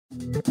You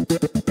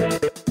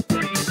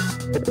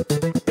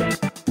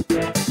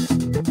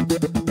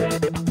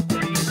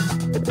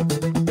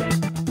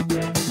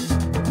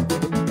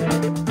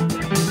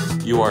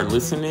are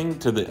listening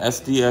to the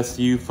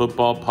SDSU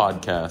Football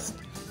Podcast,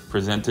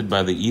 presented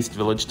by the East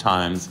Village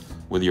Times,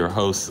 with your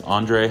hosts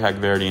Andre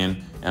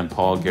Hagverdian and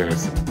Paul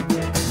Garrison.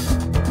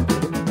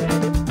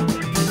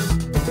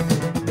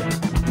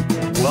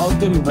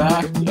 Welcome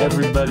back,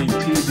 everybody, to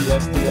the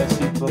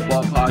SDSU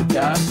Football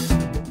Podcast.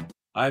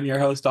 I'm your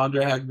host,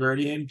 Andre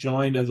Hagverdian,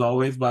 joined as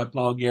always by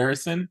Paul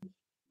Garrison.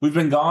 We've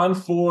been gone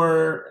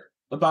for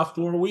about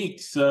 4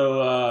 weeks,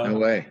 so no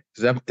way.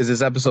 Is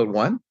this episode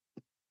 1?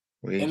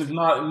 It is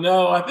not.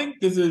 No, I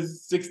think this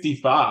is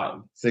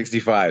 65.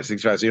 65. So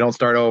you don't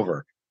start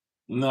over.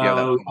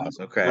 No.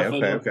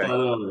 Okay. Start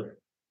over.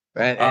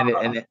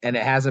 And it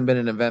hasn't been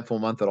an eventful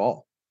month at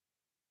all.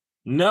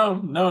 No,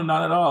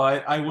 not at all.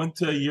 I went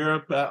to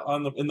Europe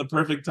in the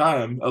perfect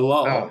time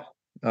alone.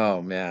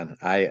 Oh man,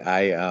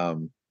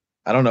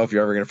 I don't know if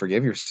you're ever gonna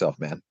forgive yourself,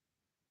 man.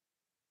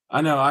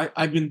 I know.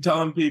 I've been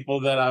telling people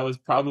that I was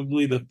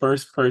probably the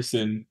first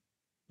person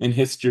in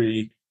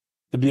history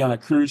to be on a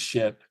cruise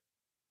ship,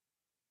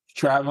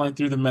 traveling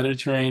through the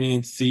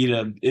Mediterranean Sea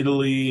to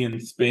Italy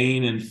and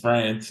Spain and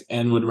France,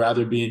 and would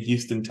rather be in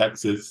Houston,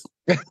 Texas.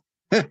 That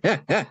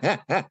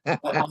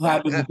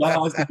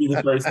has to be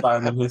the first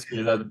time in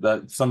history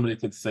that somebody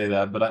could say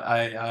that. But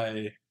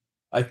I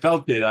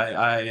felt it.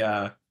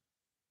 I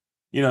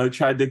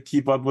tried to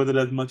keep up with it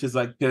as much as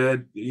I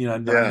could.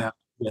 9 hours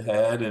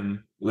ahead, and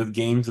with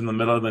games in the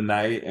middle of the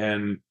night.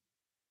 And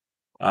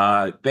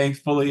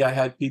thankfully, I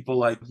had people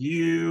like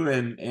you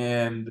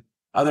and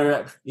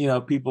other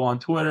people on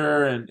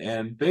Twitter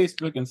and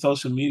Facebook and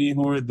social media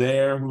who were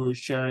there, who were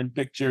sharing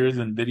pictures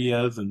and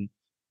videos and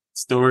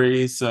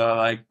stories. So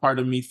like part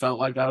of me felt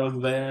like I was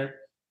there.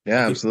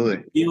 Yeah,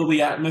 absolutely. Feel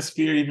the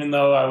atmosphere, even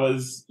though I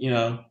was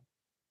 9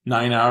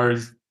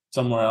 hours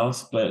somewhere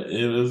else. But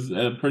it was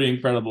a pretty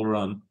incredible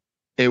run.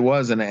 It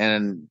was, and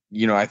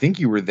I think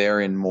you were there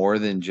in more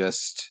than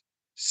just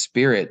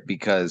spirit,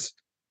 because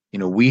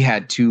we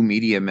had two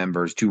media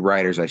members, two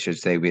writers, I should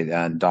say.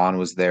 Don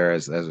was there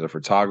as a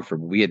photographer,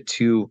 but we had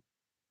two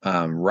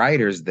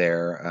writers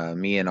there,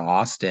 me and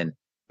Austin,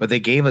 but they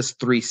gave us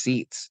 3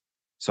 seats.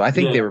 So I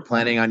think they were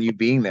planning on you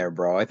being there,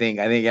 bro. I think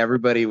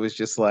everybody was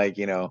just like,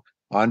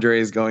 Andre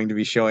is going to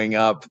be showing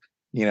up,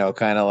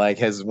 kind of like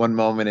has one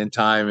moment in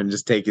time and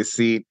just take his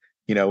seat,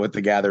 with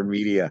the gathered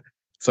media.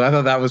 So I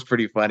thought that was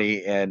pretty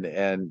funny.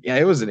 And yeah,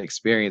 it was an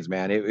experience,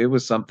 man. It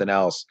was something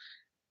else.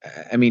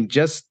 I mean,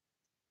 just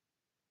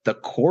the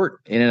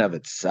court in and of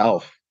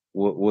itself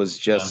was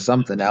just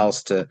something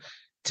else to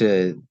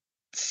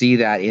see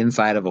that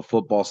inside of a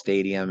football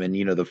stadium. And,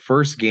 the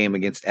first game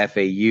against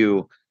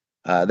FAU,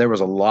 there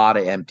was a lot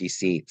of empty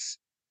seats.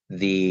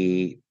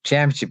 The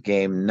championship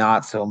game,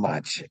 not so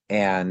much.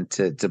 And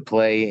to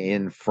play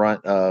in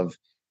front of,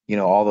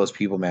 all those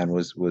people, man,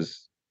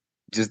 was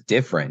just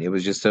different. It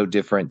was just so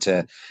different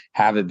to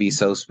have it be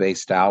so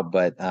spaced out.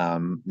 But,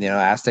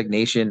 Aztec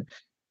Nation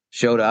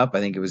showed up. I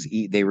think it was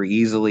they were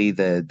easily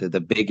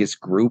the biggest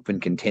group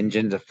and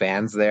contingent of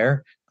fans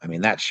there. I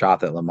mean, that shot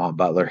that Lamont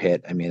Butler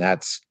hit, I mean,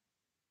 that's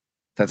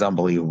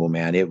unbelievable,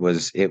 man. It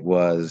was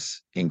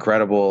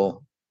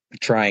incredible.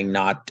 It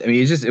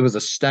was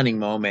a stunning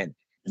moment,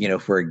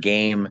 for a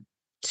game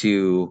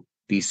to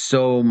be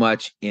so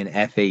much in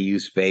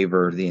FAU's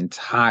favor the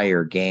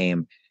entire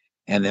game.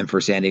 And then for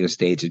San Diego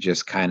State to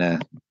just kind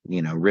of,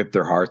 rip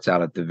their hearts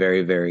out at the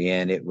very, very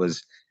end. It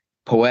was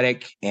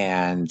poetic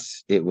and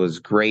it was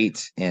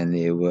great. And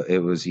it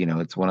was,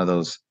 it's one of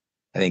those,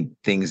 I think,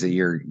 things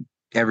that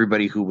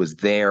everybody who was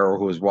there or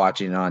who was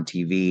watching it on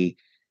TV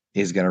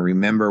is going to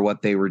remember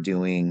what they were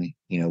doing,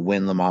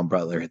 when Lamont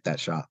Butler hit that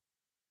shot.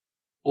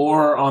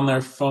 Or on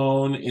their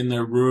phone in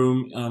their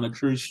room on a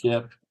cruise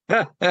ship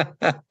at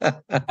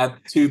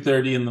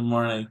 2:30 in the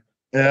morning.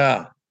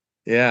 Yeah.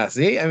 Yeah.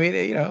 See, I mean,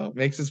 it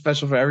makes it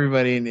special for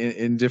everybody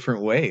in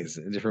different ways.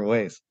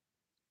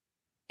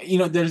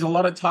 There's a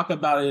lot of talk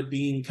about it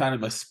being kind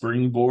of a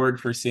springboard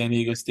for San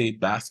Diego State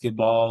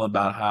basketball,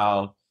 about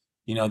how,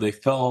 they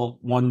fell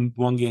one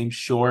game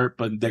short,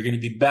 but they're going to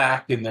be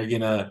back and they're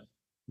going to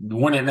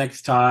win it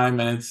next time.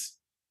 And it's,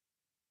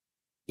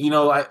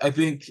 I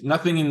think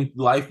nothing in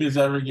life is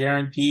ever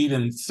guaranteed,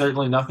 and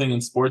certainly nothing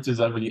in sports is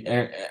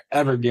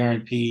ever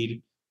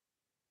guaranteed.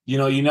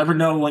 You never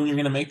know when you're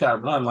going to make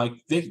that run. Like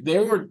they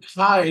were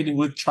tied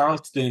with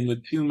Charleston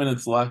with 2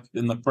 minutes left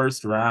in the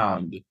first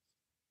round,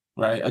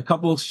 right? A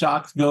couple of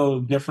shots go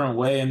a different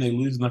way and they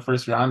lose in the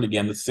first round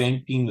again. The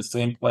same team, the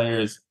same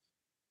players.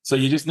 So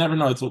you just never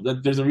know.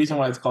 There's a reason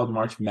why it's called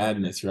March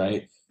Madness,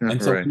 right?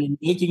 And so when you're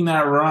making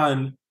that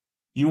run,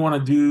 you want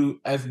to do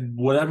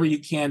whatever you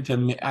can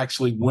to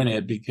actually win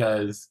it,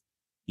 because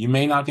you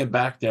may not get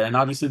back there. And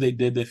obviously they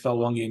did. They fell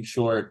one game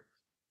short.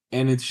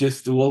 And it's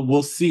just,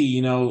 we'll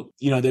see.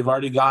 They've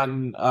already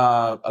gotten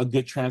a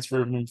good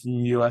transfer from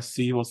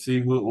USC. We'll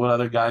see what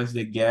other guys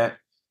they get.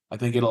 I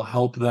think it'll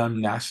help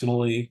them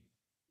nationally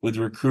with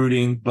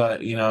recruiting,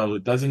 but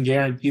it doesn't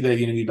guarantee they're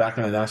going to be back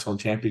in the national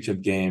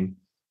championship game.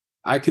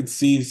 I could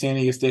see San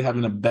Diego State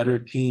having a better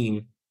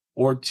team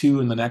or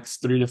two in the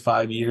next 3 to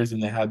 5 years than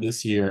they had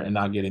this year and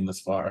not getting this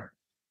far.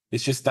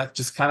 It's just that's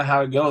just kind of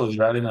how it goes,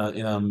 right? In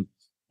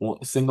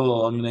a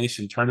single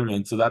elimination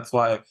tournament. So that's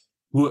why,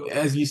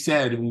 as you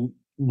said,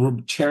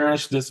 we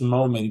cherish this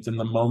moment and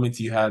the moments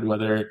you had,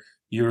 whether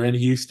you're in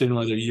Houston,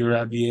 whether you're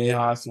at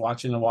Viejas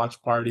watching a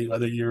watch party,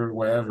 whether you're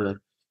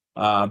wherever,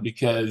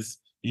 because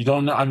you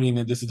don't know. I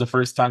mean, this is the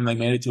first time they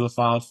made it to the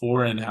Final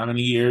Four in how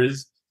many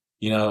years?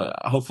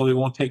 Hopefully it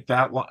won't take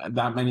that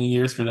many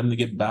years for them to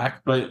get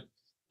back. But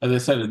as I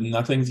said,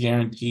 nothing's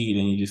guaranteed,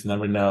 and you just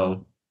never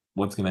know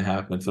what's going to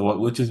happen.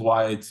 Which is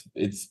why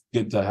it's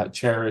good to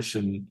cherish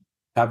and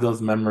have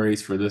those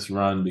memories for this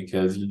run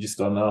because you just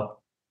don't know.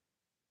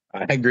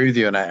 I agree with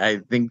you, and I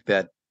think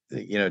that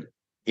you know,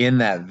 in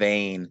that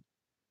vein,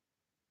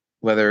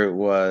 whether it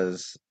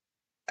was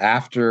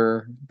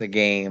after the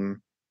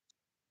game,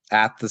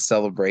 at the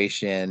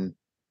celebration,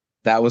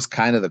 that was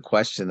kind of the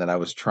question that I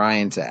was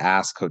trying to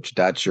ask Coach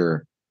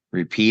Dutcher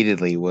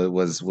repeatedly.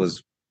 Was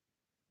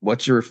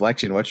what's your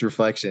reflection? What's your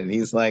reflection? And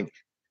he's like,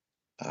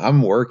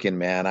 I'm working,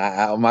 man.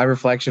 My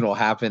reflection will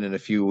happen in a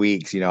few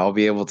weeks. I'll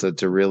be able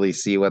to really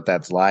see what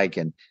that's like.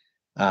 And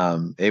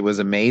it was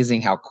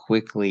amazing how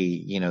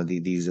quickly,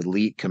 these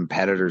elite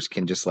competitors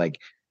can just like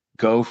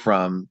go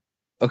from,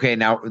 okay,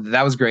 now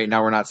that was great.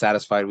 Now we're not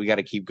satisfied. We got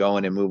to keep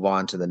going and move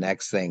on to the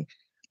next thing.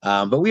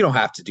 But we don't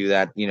have to do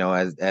that,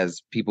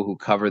 as people who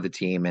cover the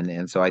team.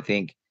 And so I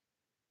think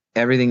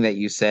everything that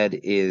you said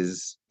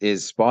is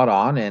spot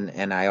on.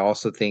 And I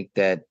also think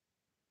that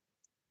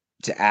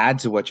to add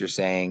to what you're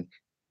saying,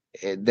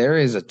 there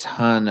is a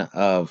ton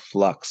of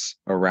flux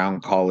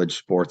around college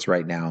sports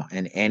right now.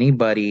 And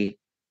anybody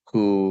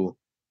who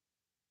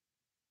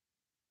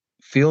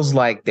feels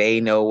like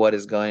they know what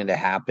is going to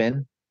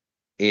happen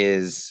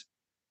is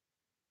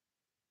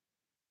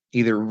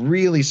either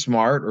really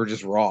smart or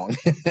just wrong.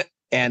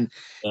 And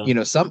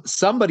Yeah.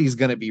 somebody's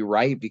going to be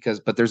right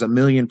but there's a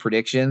million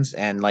predictions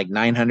and like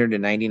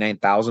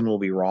 999,000 will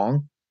be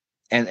wrong.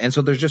 And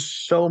so there's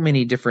just so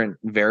many different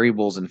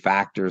variables and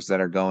factors that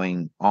are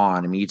going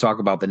on. I mean, you talk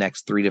about the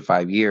next 3 to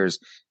 5 years.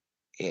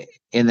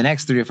 In the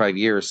next 3 to 5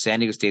 years, San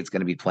Diego State's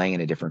going to be playing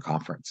in a different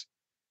conference.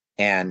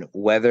 And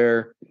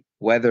whether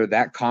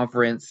that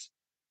conference,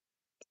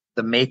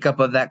 the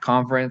makeup of that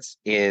conference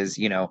is,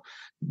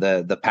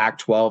 the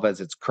Pac-12 as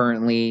it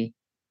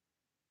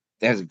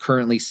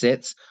currently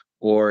sits,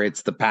 or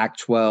it's the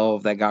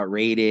Pac-12 that got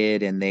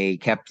raided and they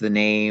kept the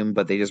name,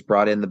 but they just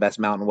brought in the best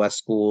Mountain West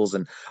schools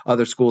and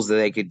other schools that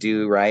they could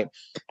do, right?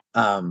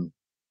 So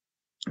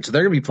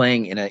they're going to be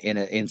playing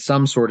in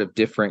some sort of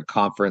different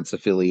conference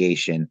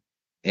affiliation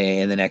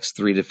in the next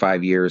 3 to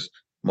 5 years,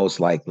 most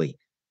likely.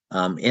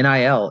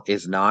 NIL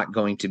is not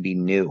going to be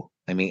new.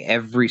 I mean,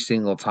 every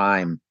single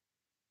time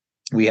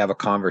we have a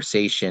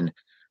conversation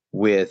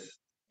with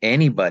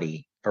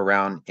anybody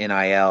around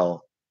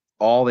NIL,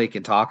 all they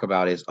can talk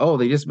about is, oh,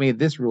 they just made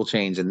this rule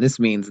change and this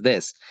means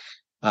this.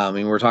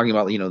 And we're talking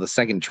about, the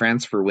second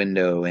transfer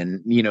window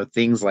and,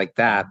 things like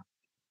that.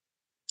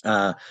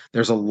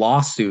 There's a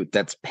lawsuit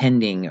that's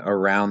pending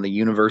around the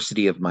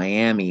University of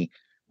Miami,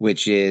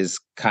 which is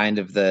kind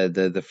of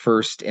the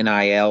first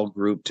NIL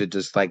group to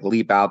just like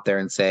leap out there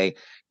and say,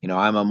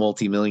 I'm a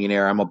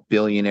multimillionaire, I'm a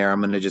billionaire,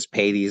 I'm going to just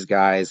pay these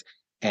guys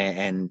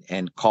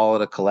and call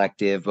it a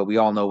collective. But we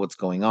all know what's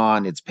going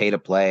on. It's pay to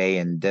play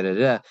and da da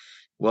da.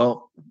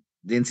 Well,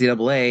 the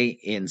NCAA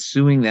in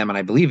suing them, and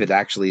I believe it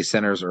actually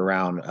centers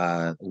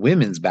around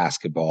women's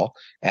basketball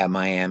at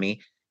Miami.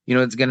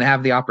 It's going to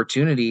have the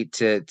opportunity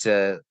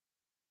to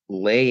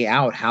lay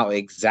out how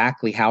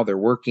they're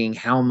working,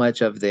 how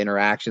much of the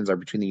interactions are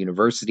between the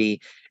university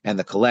and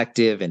the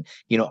collective, and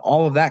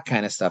all of that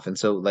kind of stuff. And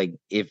so, like,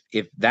 if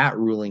that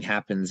ruling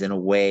happens in a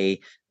way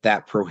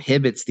that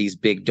prohibits these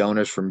big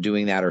donors from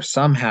doing that, or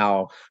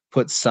somehow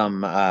puts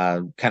some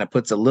kind of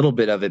puts a little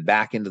bit of it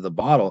back into the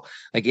bottle,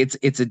 like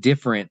it's a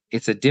different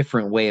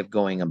way of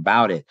going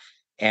about it.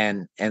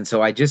 And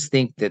so I just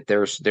think that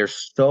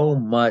there's so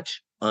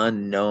much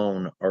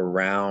unknown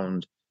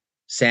around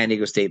San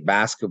Diego State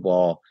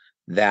basketball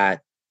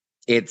that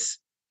it's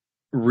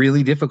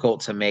really difficult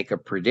to make a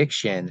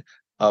prediction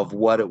of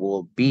what it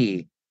will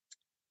be.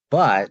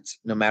 But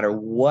no matter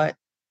what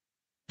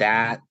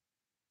that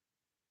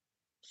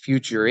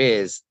future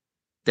is,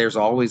 there's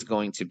always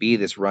going to be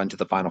this run to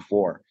the Final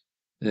Four.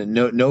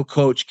 No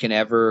coach can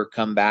ever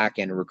come back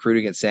and recruit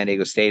against San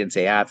Diego State and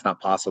say, it's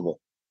not possible.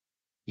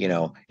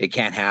 It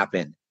can't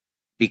happen,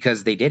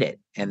 because they did it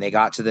and they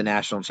got to the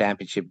national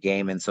championship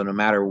game. And so no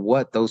matter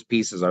what, those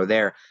pieces are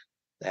there.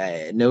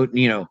 I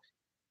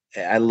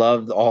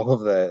loved all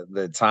of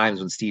the times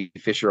when Steve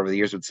Fisher over the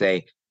years would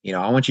say,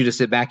 I want you to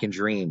sit back and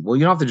dream. Well,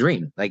 you don't have to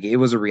dream. Like, it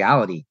was a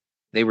reality.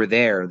 They were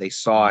there. They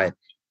saw it.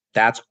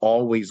 That's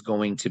always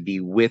going to be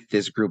with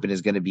this group and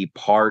is going to be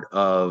part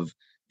of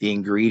the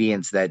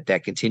ingredients that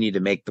continue to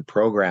make the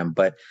program.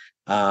 But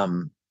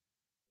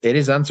it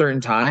is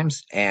uncertain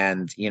times.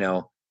 And,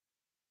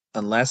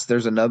 unless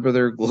there's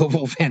another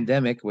global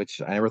pandemic, which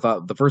I never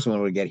thought the first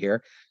one would get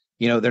here,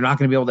 they're not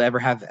going to be able to ever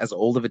have as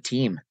old of a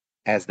team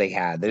as they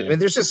had. Yeah.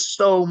 There's just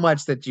so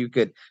much that you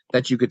could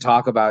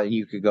talk about and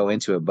you could go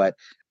into it, but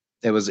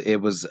it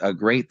was a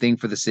great thing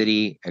for the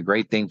city, a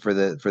great thing for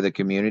the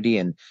community,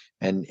 and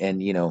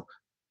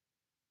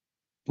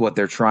what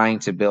they're trying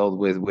to build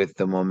with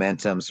the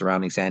momentum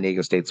surrounding San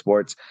Diego State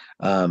sports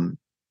um,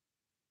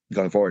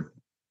 going forward.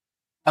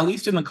 At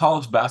least in the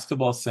college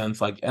basketball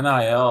sense, like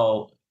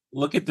NIL,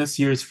 look at this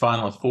year's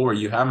Final Four.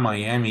 You have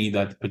Miami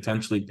that's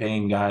potentially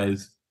paying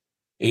guys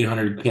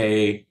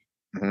 800K,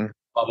 Mhm.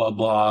 blah, blah,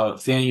 blah.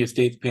 San Diego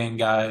State's paying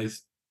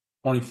guys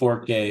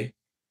 24K.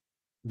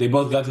 They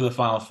both got to the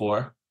Final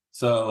Four.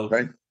 So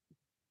Right.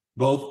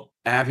 both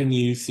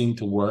avenues seem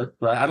to work,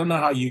 right? I don't know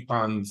how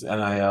UConn's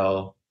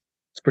NIL.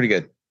 It's pretty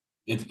good.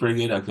 It's pretty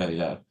good. Okay,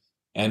 yeah.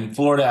 And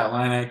Florida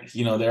Atlantic,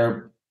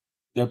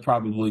 they're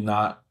probably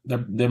not.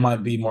 They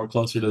might be more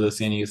closer to the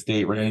San Diego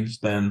State range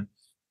than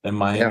Yeah.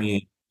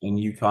 Miami and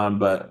UConn.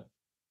 But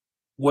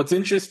what's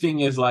interesting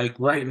is like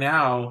right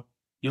now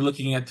you're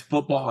looking at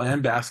football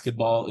and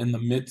basketball in the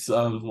midst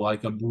of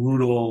like a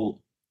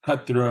brutal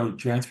cutthroat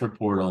transfer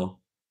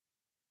portal.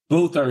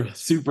 Both are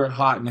super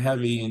hot and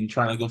heavy and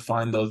trying to go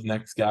find those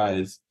next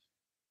guys.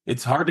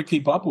 It's hard to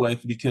keep up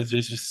with because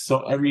there's just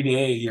so every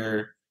day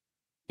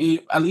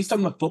at least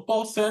on the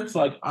football sense,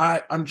 like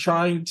I'm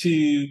trying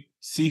to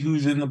see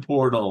who's in the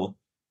portal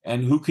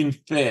and who can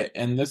fit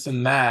and this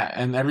and that.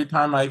 And every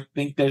time I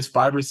think there's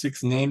 5 or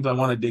 6 names I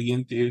want to dig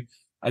into,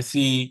 I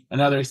see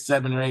another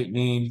 7 or 8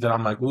 names that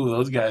I'm like, ooh,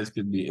 those guys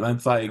could be. And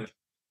it's like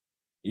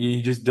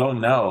you just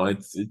don't know.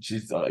 It's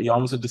just you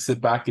almost have to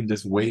sit back and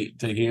just wait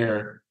to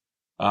hear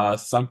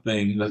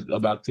something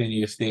about San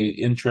Diego State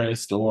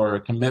interest or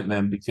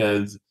commitment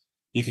because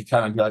you could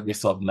kind of drive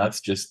yourself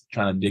nuts just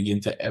trying to dig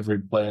into every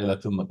player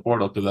that's in the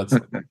portal because that's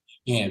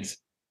you can't.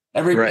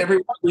 Right. Every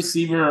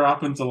receiver or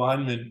offensive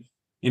lineman,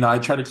 I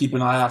try to keep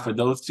an eye out for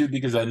those two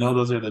because I know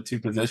those are the two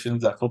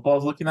positions that football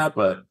is looking at,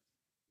 but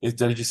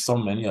there's just so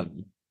many of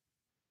them.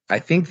 I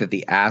think that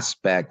the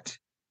aspect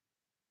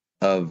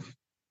of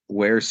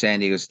where San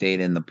Diego State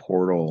in the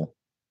portal,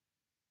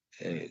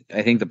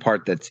 I think the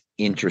part that's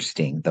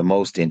interesting, the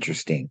most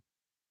interesting,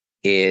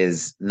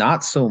 is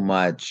not so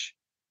much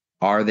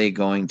are they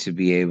going to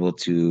be able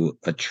to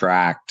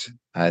attract,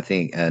 I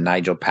think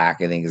Nigel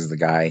Pack, I think is the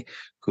guy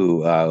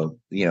who,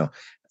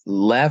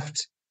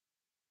 left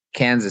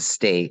Kansas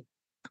State,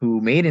 who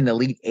made an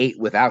Elite Eight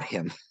without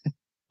him,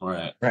 All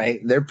right.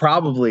 right? They're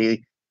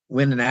probably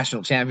win the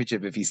national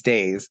championship if he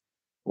stays,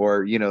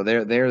 or,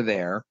 they're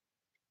there.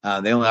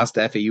 They only lost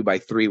to FAU by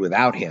 3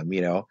 without him,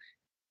 San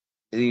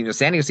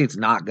Diego State's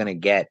not going to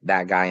get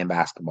that guy in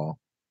basketball.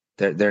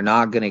 They're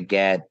not going to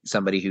get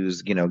somebody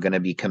who's going to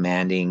be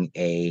commanding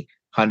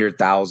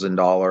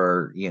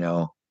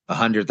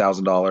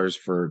 $100,000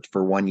 for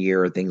 1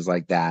 year or things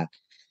like that.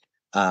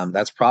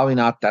 That's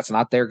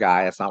not their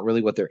guy. That's not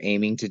really what they're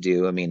aiming to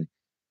do. I mean,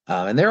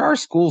 and there are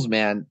schools,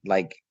 man,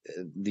 like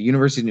the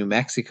University of New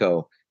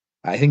Mexico.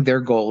 I think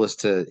their goal is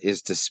to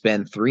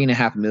spend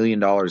 $3.5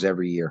 million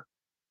every year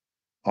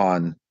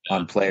on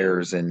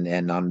players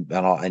and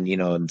all,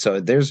 and so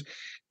there's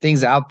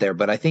things out there,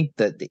 but I think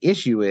that the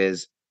issue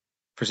is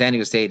for San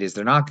Diego State is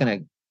they're not going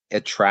to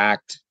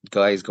attract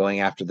guys going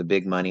after the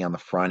big money on the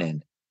front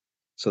end.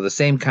 So the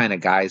same kind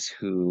of guys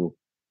who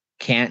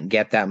can't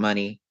get that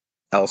money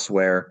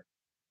elsewhere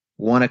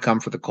want to come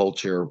for the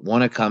culture,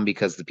 want to come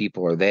because the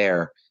people are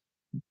there,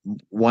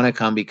 want to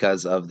come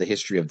because of the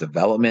history of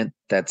development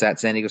that's at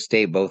San Diego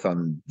State, both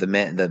on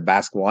the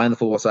basketball and the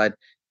football side.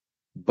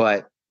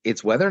 But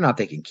it's whether or not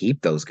they can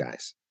keep those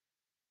guys.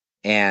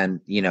 And,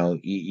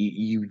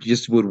 you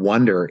just would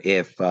wonder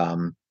if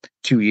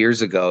 2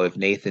 years ago, if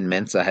Nathan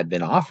Mensah had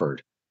been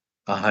offered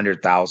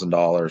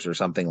 $100,000 or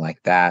something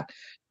like that,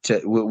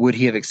 would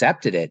he have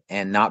accepted it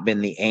and not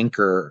been the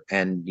anchor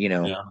and,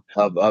 Yeah.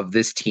 of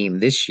this team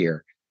this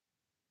year?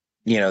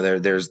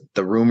 There's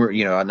the rumor,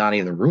 not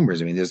even the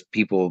rumors. I mean, there's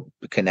people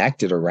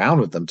connected around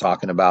with them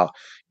talking about,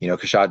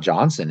 Kashad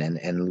Johnson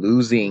and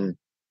losing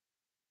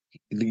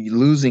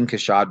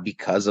Kashad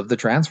because of the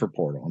transfer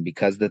portal and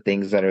because the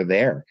things that are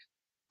there.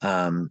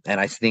 And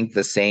I think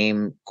the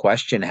same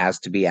question has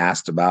to be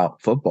asked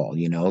about football.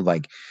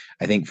 Like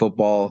I think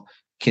football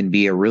can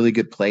be a really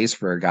good place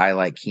for a guy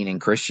like Keenan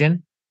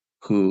Christian,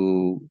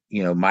 who,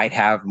 might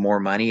have more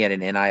money at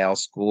an NIL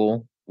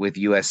school with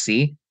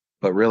USC,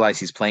 but realize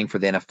he's playing for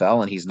the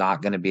NFL and he's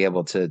not going to be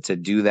able to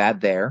do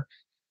that there.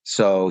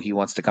 So he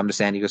wants to come to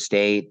San Diego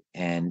State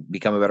and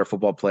become a better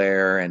football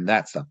player and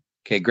that stuff.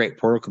 Okay, great.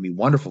 Portal can be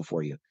wonderful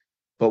for you.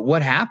 But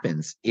what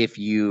happens if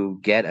you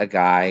get a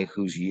guy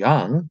who's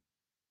young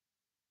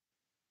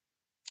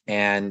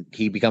and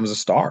he becomes a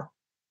star,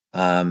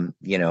 and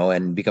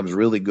becomes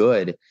really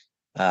good?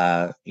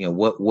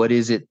 What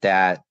is it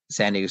that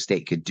San Diego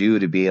State could do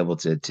to be able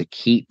to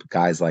keep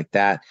guys like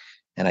that?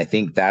 And I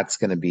think that's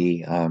going to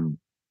be,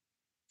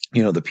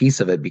 the piece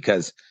of it,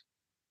 because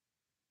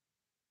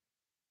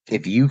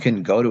if you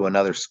can go to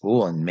another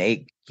school and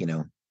make,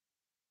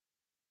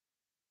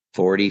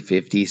 40,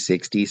 50,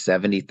 60,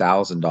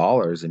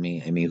 $70,000, I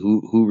mean,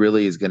 who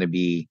really is going to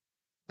be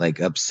like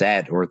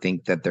upset or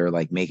think that they're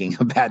like making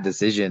a bad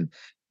decision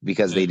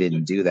because they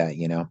didn't do that,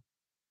 you know?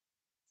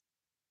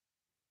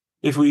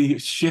 If we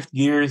shift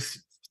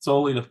gears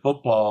solely to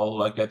football,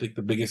 like I think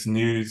the biggest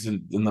news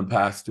in the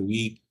past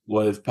week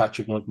was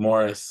Patrick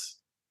McMorris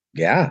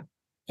Yeah.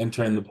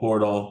 entering the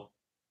portal.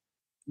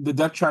 The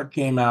depth chart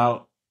came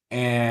out,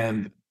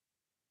 and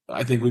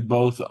I think we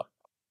both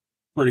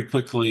pretty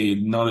quickly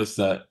noticed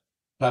that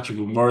Patrick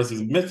McMorris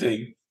is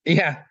missing.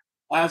 Yeah.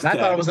 And I thought it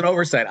Hashtag. was an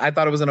oversight. I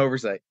thought it was an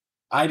oversight.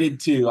 I did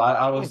too.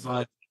 I was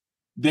like,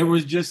 there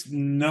was just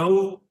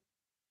no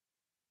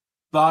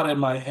thought in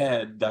my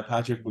head that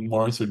Patrick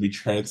McMorris would be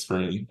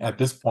transferring at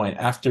this point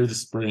after the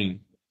spring.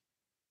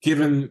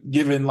 Given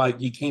like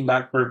he came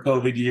back for a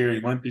COVID year, he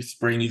went through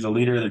spring, he's a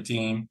leader of the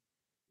team.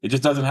 It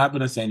just doesn't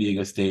happen at San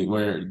Diego State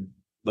where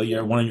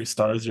one of your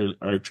stars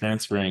are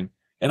transferring.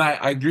 And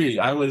I agree.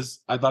 I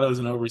thought it was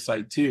an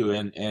oversight too.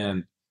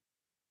 And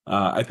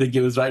I think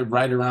it was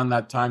right around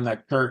that time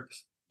that Kirk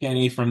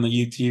Kenny from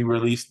the UT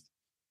released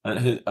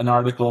an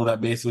article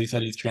that basically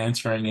said he's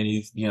transferring and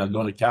he's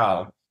going to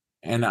Cal.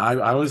 And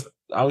I was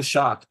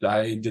shocked.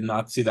 I did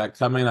not see that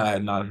coming. I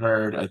had not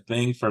heard a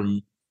thing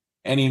from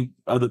any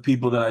of the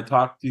people that I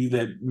talked to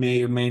that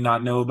may or may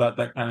not know about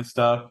that kind of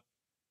stuff.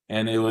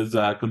 And it was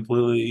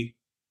completely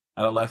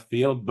out of left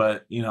field.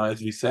 But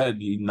as we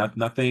said,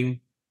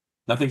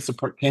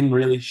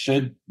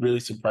 should really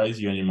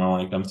surprise you anymore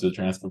when it comes to the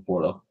transfer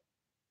portal.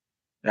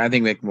 I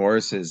think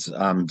McMorris's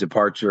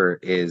departure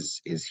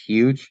is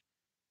huge.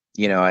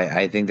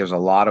 I think there's a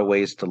lot of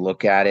ways to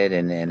look at it,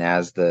 and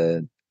as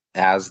the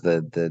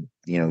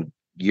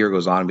year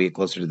goes on, we get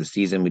closer to the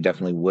season, we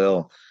definitely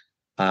will.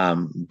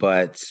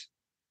 But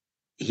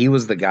he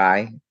was the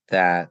guy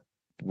that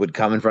would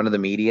come in front of the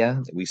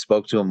media. We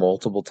spoke to him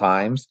multiple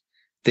times.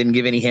 Didn't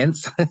give any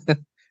hints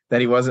that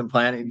he wasn't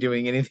planning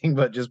doing anything,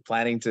 but just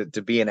planning to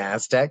be an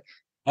Aztec.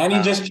 And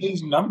he just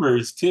changed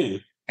numbers too.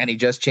 And he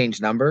just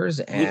changed numbers,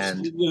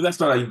 and that's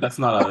not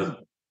a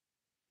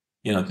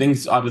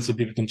things. Obviously,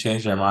 people can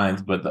change their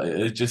minds, but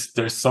it just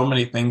there's so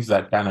many things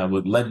that kind of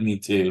would led me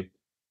to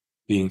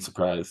being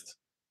surprised.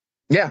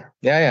 yeah.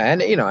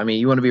 And I mean,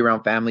 you want to be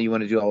around family, you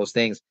want to do all those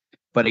things.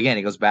 But again,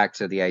 it goes back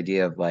to the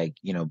idea of like,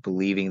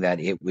 believing that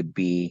it would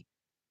be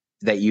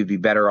that you'd be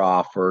better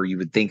off, or you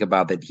would think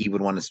about that he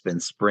would want to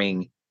spend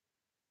spring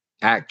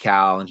at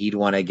Cal and he'd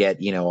want to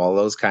get, all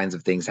those kinds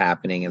of things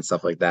happening and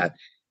stuff like that.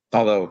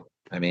 Although,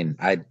 I mean,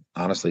 I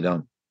honestly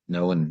don't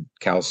know when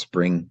Cal's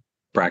spring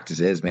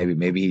practice is. Maybe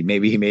he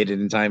made it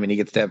in time and he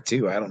gets to have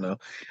two. I don't know.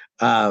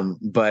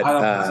 But I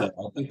don't think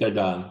so. I think they're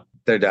done.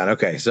 they're done.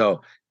 Okay.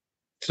 So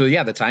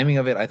yeah, the timing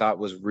of it I thought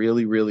was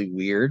really, really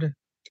weird.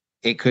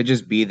 It could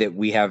just be that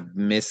we have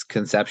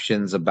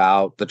misconceptions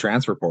about the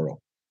transfer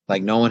portal.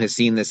 Like no one has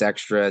seen this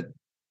extra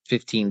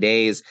 15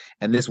 days,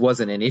 and this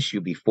wasn't an issue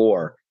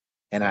before.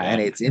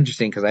 And it's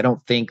interesting because I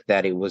don't think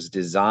that it was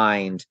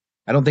designed.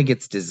 I don't think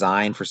it's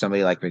designed for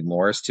somebody like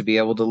McMorris to be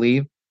able to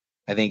leave.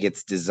 I think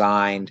it's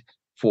designed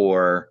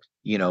for,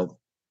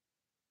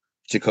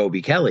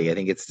 Jacoby Kelly. I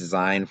think it's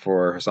designed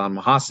for Hassan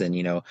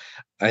Mahasin.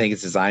 I think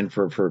it's designed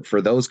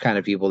for those kind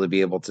of people to be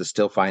able to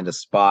still find a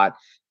spot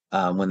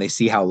when they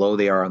see how low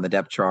they are on the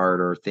depth chart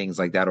or things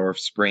like that, or if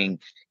spring,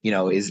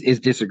 is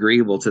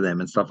disagreeable to them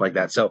and stuff like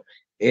that. So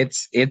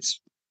it's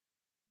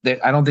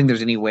I don't think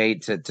there's any way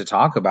to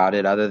talk about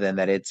it other than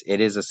that it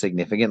is a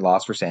significant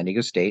loss for San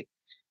Diego State.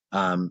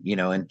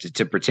 And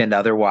to pretend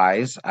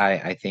otherwise,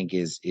 I think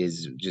is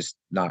just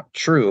not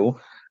true.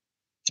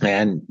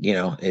 And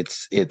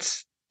it's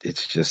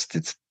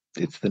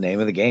the name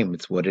of the game.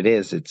 It's what it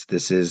is.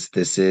 This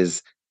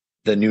is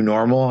the new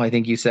normal, I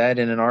think you said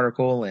in an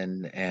article,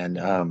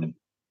 and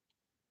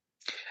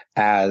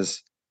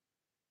as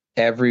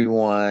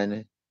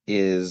everyone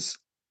is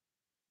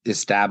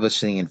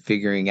establishing and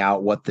figuring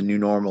out what the new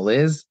normal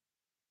is,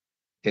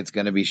 it's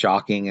going to be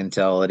shocking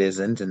until it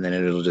isn't, and then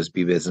it'll just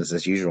be business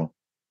as usual.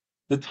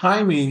 The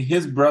timing,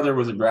 his brother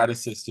was a grad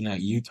assistant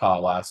at Utah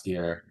last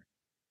year.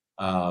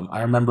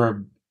 I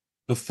remember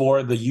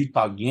before the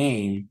Utah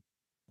game,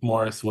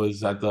 Morris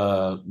was at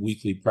the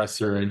weekly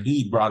presser and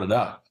he brought it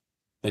up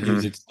that he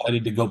was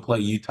excited to go play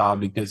Utah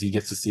because he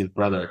gets to see his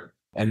brother.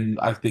 And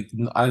I think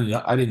I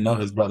didn't know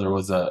his brother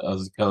was a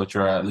coach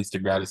or at least a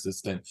grad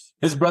assistant.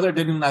 His brother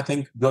didn't, I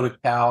think, go to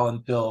Cal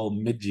until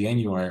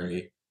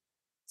mid-January.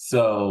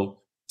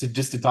 So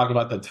to talk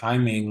about the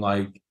timing,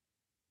 like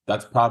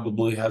that's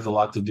probably has a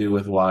lot to do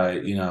with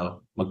why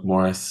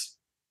McMorris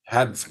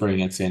had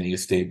spring at San Diego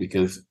State,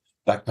 because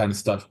that kind of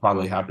stuff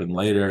probably happened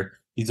later.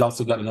 He's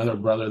also got another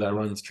brother that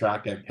runs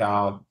track at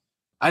Cal.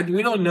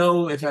 We don't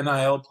know if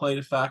NIL played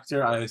a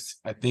factor. I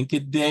think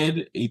it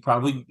did. He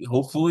probably,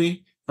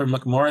 hopefully, for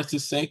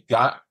McMorris' sake,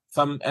 got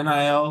some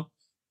NIL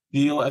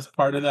deal as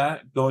part of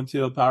that, going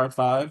to a Power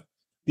 5.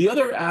 The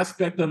other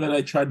aspect of it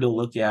I tried to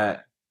look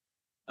at,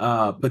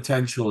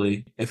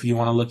 potentially, if you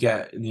want to look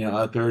at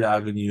a third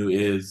avenue,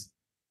 is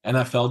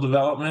NFL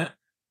development,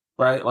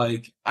 right?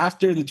 Like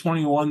after the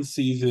 21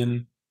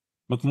 season,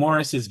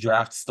 McMorris's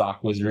draft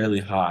stock was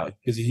really high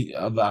because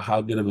about how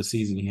good of a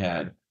season he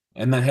had.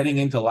 And then heading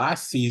into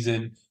last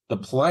season, the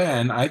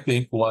plan, I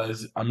think,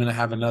 was I'm going to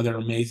have another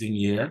amazing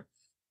year.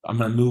 I'm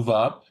going to move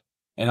up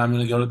and I'm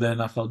going to go to the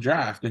NFL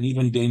draft. And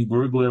even Dane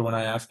Brugler, when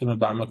I asked him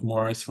about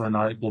McMorris for an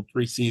article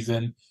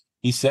preseason,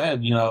 he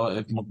said,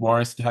 if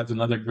McMorris has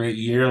another great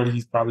year,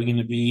 he's probably going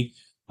to be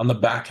on the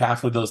back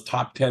half of those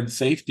top 10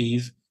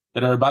 safeties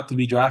that are about to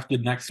be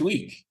drafted next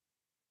week.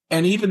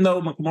 And even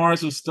though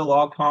McMorris was still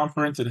all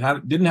conference and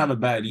didn't have a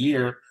bad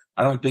year,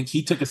 I don't think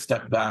he took a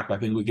step back. I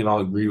think we can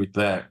all agree with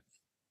that.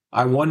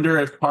 I wonder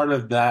if part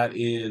of that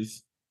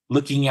is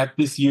looking at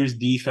this year's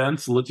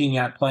defense, looking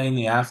at playing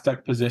the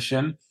Aztec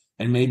position,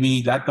 and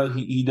maybe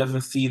he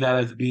doesn't see that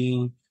as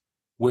being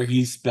where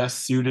he's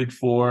best suited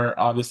for,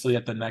 obviously,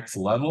 at the next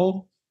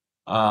level.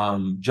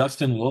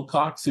 Justin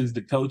Wilcox, who's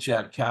the coach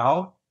at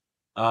Cal,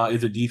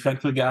 is a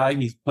defensive guy.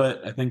 He's put,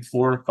 I think,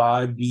 4 or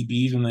 5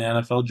 DBs in the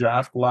NFL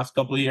draft the last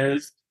couple of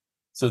years.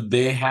 So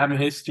they have a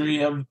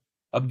history of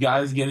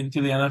guys getting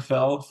to the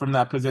NFL from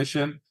that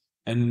position.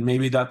 And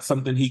maybe that's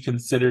something he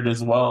considered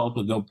as well,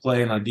 to go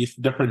play in a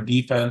different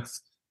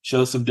defense,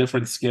 show some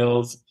different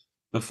skills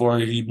before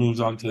he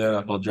moves on to the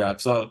NFL draft.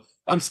 So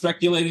I'm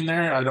speculating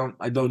there.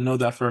 I don't know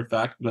that for a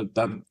fact, but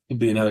that could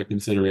be another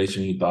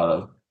consideration he thought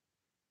of.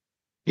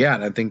 Yeah,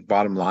 and I think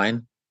bottom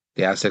line,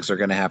 the Aztecs are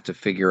going to have to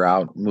figure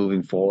out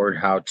moving forward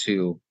how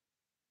to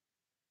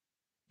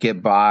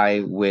get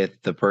by with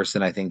the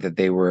person I think that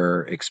they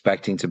were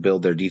expecting to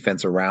build their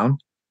defense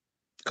around.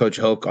 Coach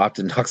Hoke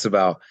often talks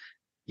about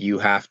you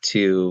have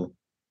to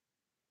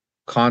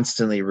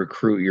constantly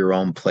recruit your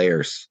own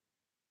players.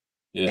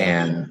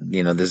 Yeah. And,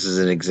 this is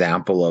an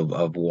example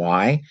of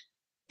why,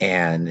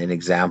 and an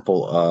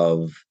example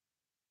of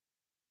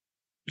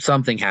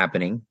something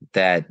happening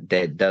that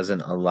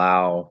doesn't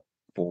allow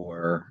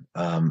for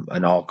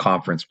an all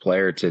conference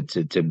player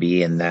to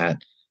be in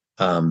that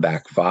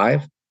back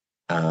five.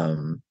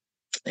 And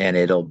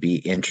it'll be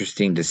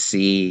interesting to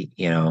see,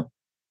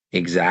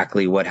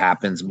 exactly what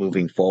happens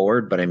moving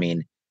forward. But I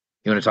mean,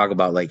 you want to talk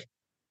about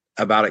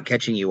about it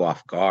catching you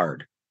off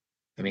guard.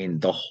 I mean,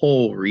 the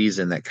whole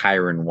reason that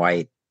Kyron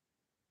White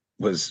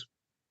was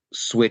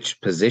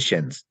switched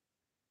positions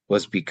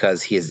was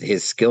because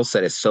his skill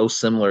set is so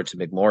similar to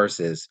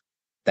McMorris's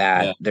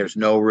that Yeah. there's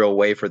no real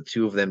way for the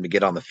two of them to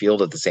get on the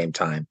field at the same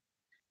time.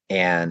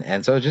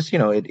 And so just,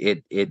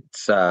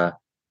 it's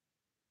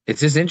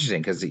just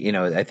interesting because,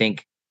 I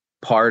think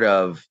part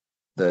of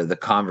the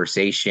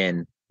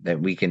conversation that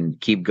we can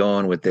keep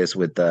going with this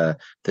with the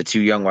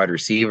two young wide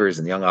receivers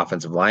and the young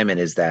offensive linemen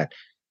is that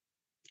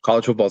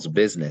college football is a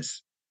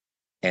business.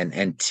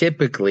 And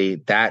typically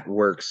that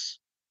works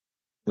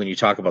when you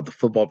talk about the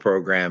football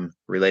program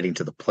relating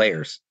to the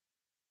players.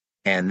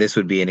 And this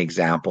would be an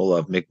example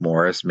of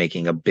McMorris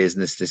making a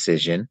business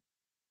decision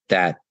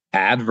that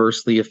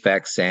adversely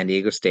affects San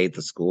Diego State,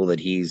 the school that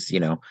he's,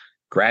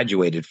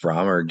 graduated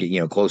from or,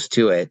 close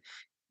to it.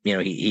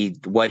 He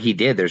what he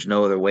did, there's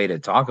no other way to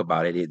talk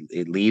about it.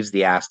 It leaves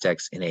the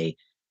Aztecs in a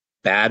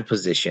bad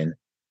position,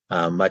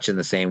 much in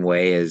the same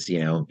way as,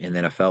 in the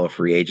NFL, a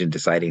free agent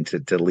deciding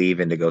to leave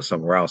and to go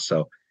somewhere else.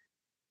 So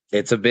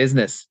it's a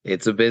business.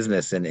 It's a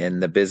business.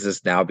 And the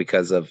business now,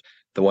 because of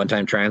the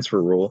one-time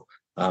transfer rule,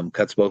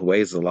 cuts both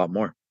ways a lot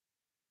more.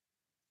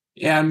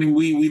 Yeah, I mean,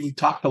 we've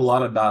talked a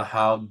lot about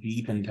how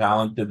deep and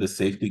talented the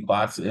safety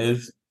class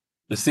is,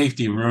 the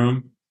safety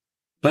room,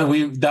 but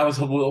that was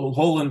the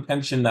whole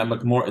intention that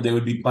they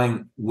would be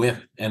playing with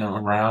and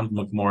around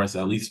McMorris,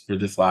 at least for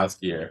this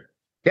last year.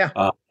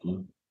 Yeah.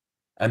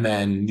 And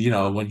then,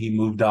 when he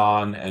moved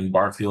on and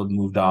Barfield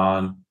moved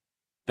on,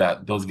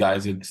 that those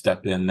guys would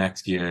step in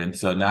next year. And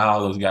so now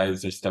those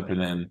guys are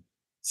stepping in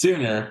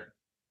sooner.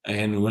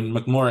 And when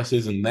McMorris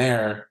isn't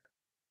there,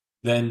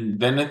 then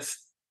it's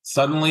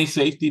suddenly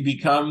safety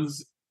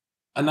becomes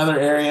another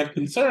area of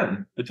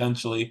concern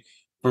potentially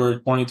for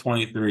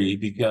 2023,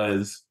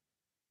 because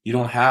you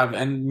don't have,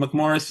 and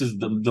McMorris is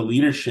the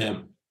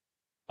leadership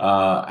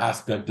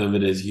aspect of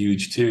it is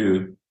huge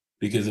too,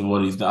 because of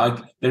what he's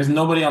done. There's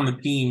nobody on the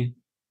team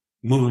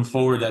moving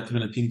forward that's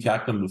been a team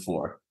captain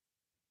before.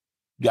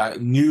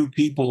 Got new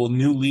people,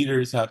 new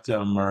leaders have to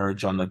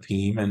emerge on the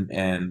team,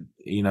 and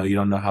you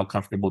don't know how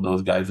comfortable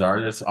those guys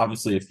are. There's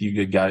obviously a few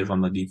good guys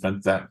on the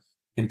defense that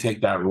can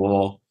take that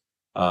role,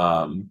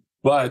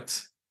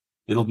 but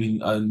it'll be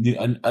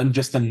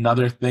just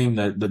another thing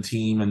that the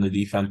team and the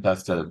defense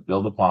has to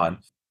build upon.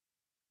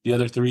 The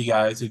other 3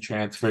 guys who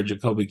transferred,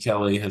 Jacoby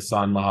Kelly,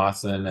 Hassan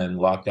Mahasin, and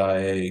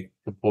Lakai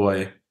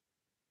Kapoy,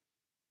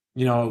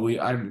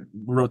 I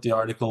wrote the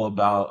article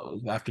about,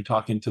 after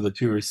talking to the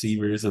 2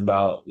 receivers,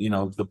 about,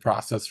 the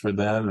process for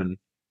them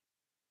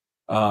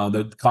and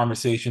the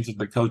conversations with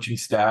the coaching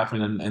staff.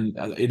 And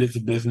it is a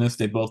business.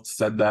 They both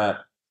said that.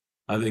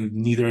 I think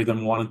neither of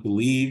them wanted to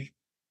leave,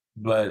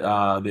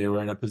 but they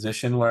were in a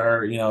position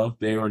where,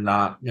 they were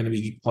not going to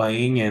be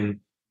playing.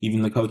 And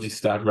even the coaching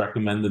staff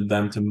recommended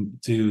them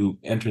to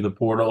enter the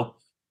portal.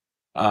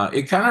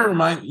 It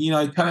kind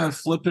of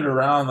flipped it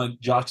around, like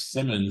Josh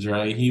Simmons,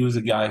 right? He was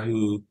a guy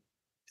who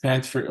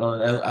transferred,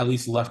 or at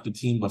least left the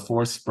team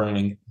before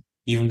spring.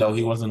 even though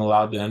he wasn't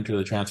allowed to enter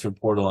the transfer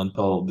portal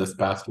until this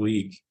past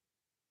week.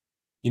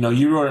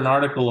 You wrote an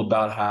article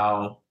about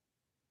how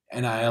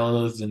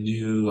NIL is the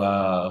new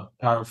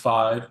Power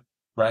Five,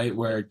 right?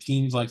 Where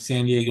teams like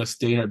San Diego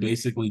State are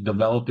basically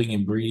developing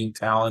and breeding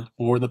talent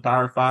for the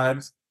Power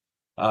Fives,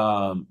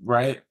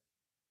 right?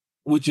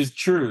 Which is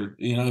true.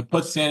 It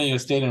puts San Diego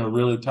State in a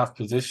really tough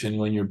position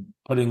when you're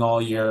putting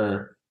all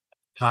your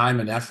time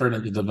and effort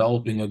into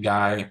developing a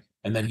guy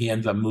and then he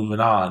ends up moving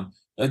on.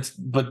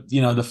 But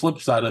the flip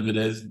side of it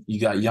is you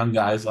got young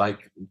guys like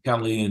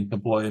Kelly and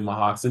Kapoy and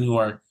Mahasin who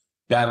are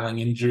battling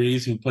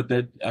injuries, who put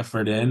their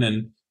effort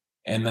in,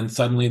 and then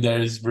suddenly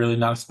there's really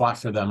not a spot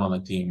for them on the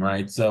team,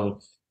 right? So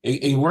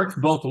it works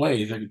both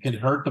ways. It can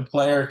hurt the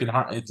player, it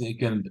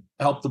can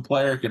help the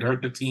player, it can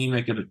hurt the team,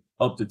 it can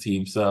help the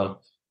team. So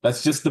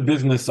that's just the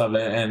business of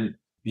it, and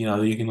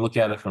you can look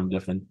at it from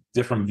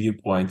different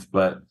viewpoints,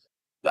 but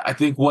I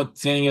think what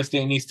San Diego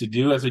State needs to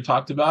do, as we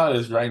talked about,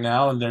 is right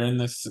now, and they're in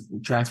this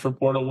transfer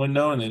portal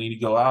window, and they need to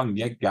go out and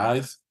get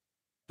guys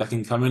that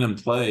can come in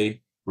and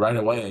play right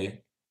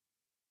away,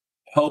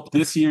 help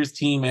this year's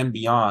team and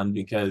beyond.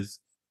 Because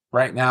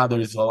right now,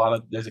 there's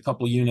a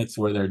couple units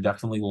where they're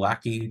definitely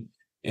lacking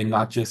in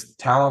not just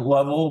talent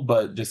level,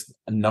 but just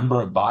a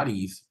number of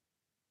bodies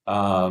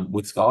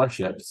with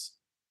scholarships.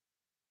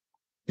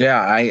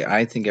 Yeah,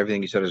 I think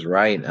everything you said is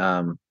right.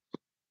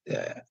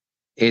 Yeah,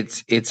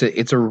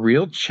 it's a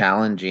real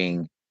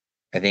challenging,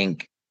 I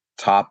think,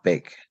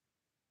 topic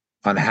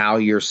on how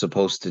you're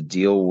supposed to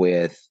deal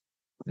with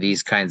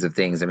these kinds of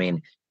things. I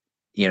mean,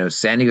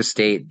 San Diego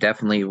State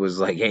definitely was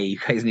like, hey, you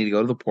guys need to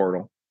go to the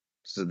portal.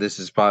 So this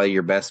is probably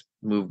your best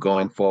move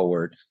going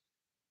forward.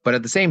 But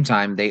at the same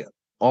time, they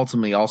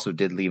ultimately also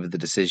did leave the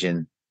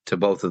decision to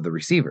both of the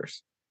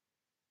receivers.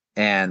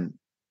 And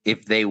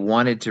if they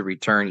wanted to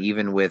return,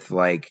 even with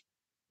like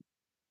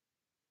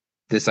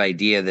this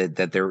idea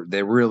that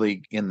they're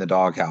really in the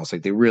doghouse,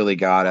 like they really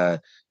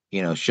gotta,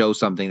 show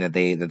something that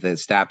the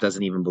staff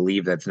doesn't even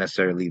believe that's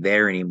necessarily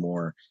there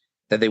anymore,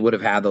 that they would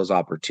have had those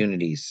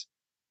opportunities.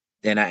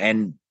 And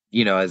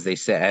as they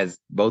said, as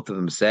both of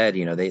them said,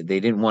 they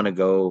didn't want to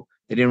go,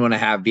 they didn't want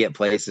to be at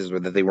places where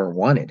that they weren't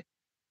wanted.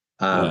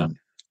 Yeah. Um,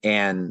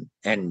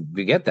 and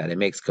we get that. It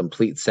makes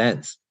complete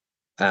sense.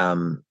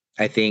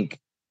 I think,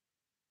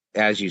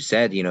 as you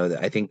said,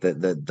 I think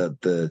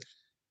that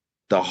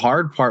the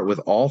hard part with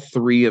all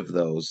three of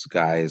those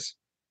guys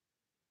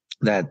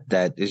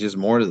that is just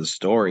more to the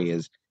story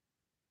is,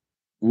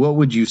 what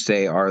would you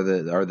say are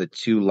the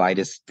two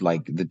lightest,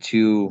 like the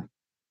two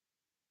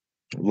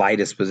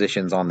lightest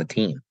positions on the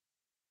team?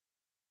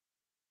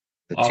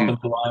 The two.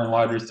 Offensive line and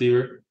wide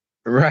receiver.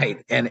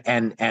 Right.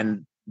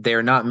 And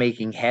they're not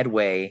making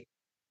headway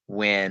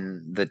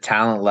when the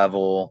talent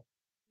level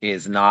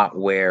is not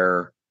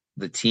where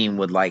the team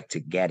would like to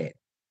get it.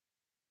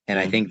 And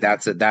I Yeah. think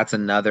that's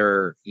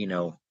another,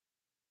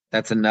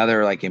 that's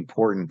another like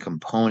important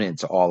component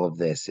to all of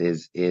this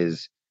is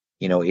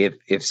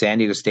if San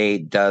Diego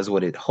State does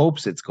what it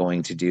hopes it's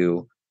going to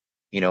do,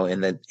 in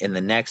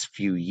the next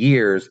few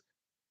years,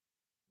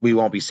 we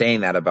won't be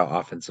saying that about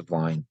offensive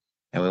line,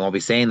 and we won't be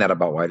saying that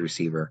about wide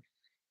receiver.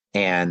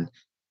 And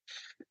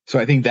so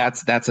I think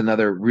that's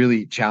another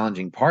really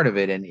challenging part of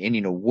it. And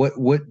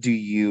what do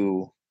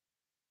you,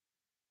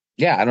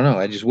 yeah, I don't know.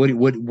 I just,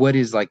 what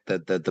is like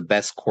the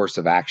best course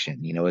of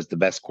action? Is the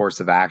best course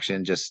of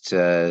action just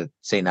to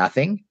say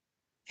nothing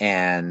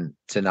and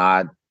to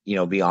not,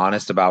 be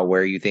honest about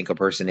where you think a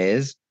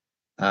person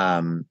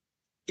um,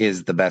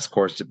 is the best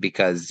course,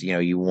 because,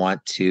 you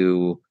want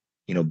to,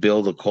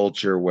 build a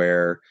culture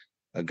where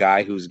a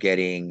guy who's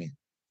getting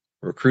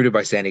recruited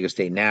by San Diego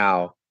State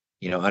now,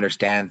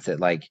 understands that,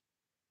 like,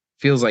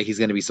 feels like he's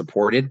going to be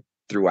supported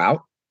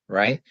throughout,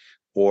 right?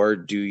 Or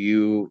do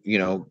you,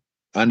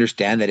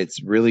 understand that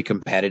it's really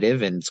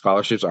competitive and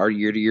scholarships are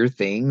year to year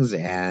things,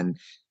 and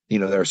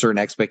there are certain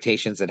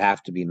expectations that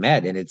have to be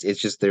met, and it's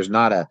just there's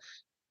not a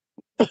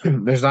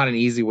there's not an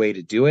easy way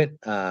to do it.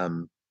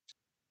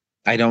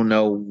 I don't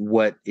know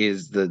what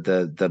is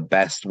the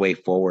best way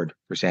forward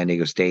for San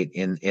Diego State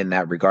in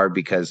that regard,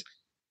 because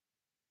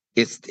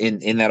it's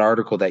in that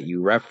article that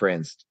you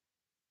referenced.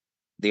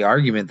 The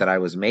argument that I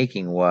was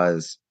making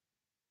was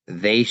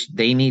they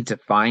need to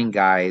find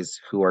guys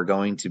who are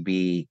going to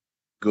be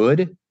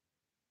good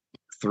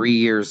 3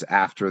 years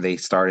after they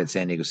start at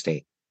San Diego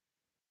State.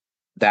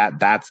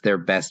 That's their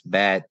best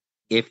bet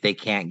if they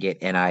can't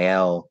get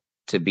NIL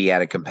to be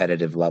at a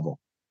competitive level.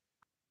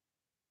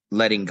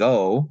 Letting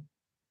go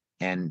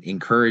and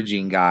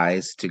encouraging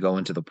guys to go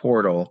into the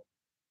portal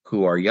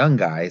who are young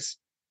guys,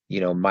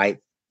 might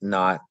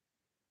not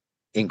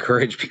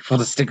encourage people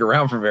to stick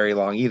around for very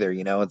long either,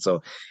 and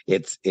so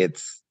it's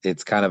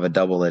kind of a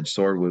double-edged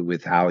sword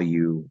with how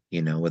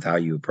with how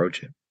you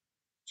approach it.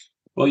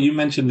 Well, you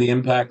mentioned the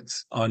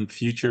impact on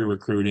future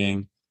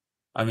recruiting.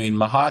 I mean,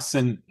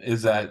 Mahasin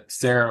is that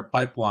Sarah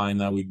pipeline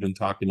that we've been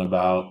talking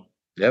about.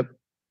 Yep.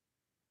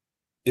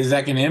 Is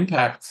that going to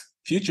impact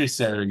future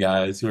Sarah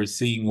guys who are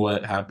seeing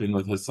what happened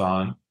with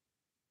Hassan?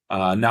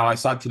 Now, I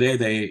saw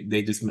today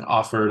they just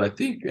offered, I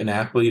think, an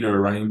athlete or a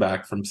running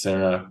back from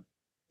Sarah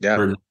Yeah.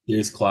 for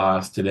his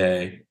class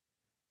today.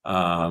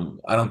 I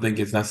don't think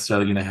it's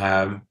necessarily going to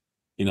have,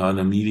 an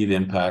immediate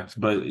impact,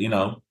 but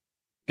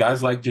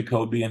guys like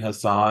Jacoby and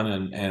Hassan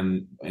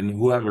and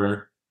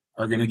whoever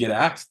are going to get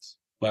asked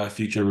by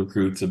future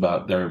recruits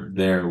about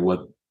their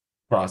what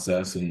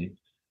process and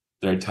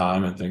their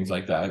time and things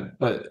like that.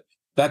 But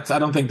I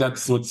don't think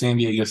that's what San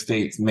Diego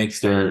State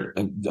makes their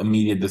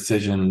immediate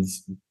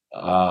decisions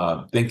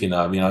thinking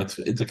of.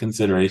 It's a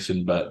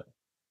consideration, but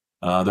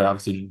they're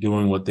obviously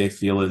doing what they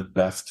feel is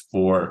best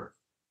for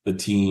the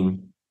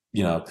team,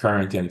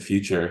 current and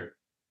future.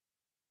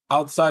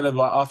 Outside of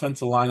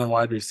offensive line and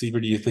wide receiver,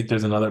 do you think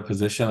there's another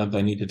position that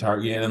they need to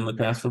target in the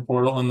transfer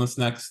portal in this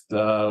next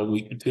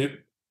week or two?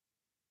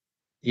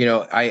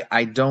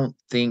 I don't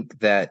think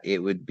that it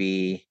would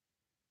be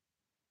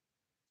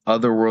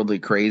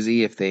otherworldly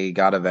crazy if they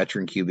got a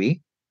veteran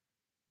QB.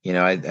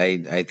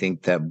 I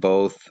think that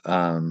both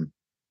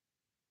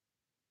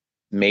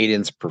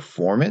Maiden's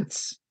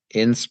performance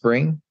in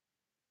spring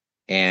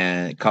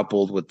and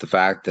coupled with the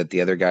fact that the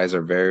other guys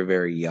are very,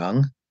 very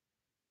young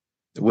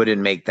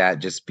wouldn't make that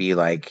just be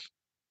like,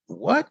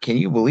 what? Can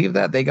you believe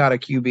that they got a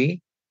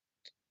QB?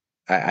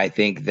 I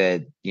think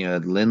that,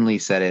 Lindley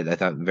said it, I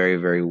thought very,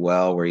 very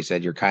well, where he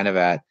said you're kind of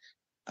at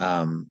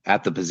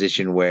the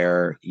position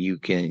where you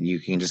can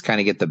just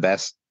kind of get the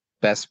best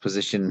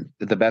position,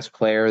 the best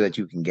player that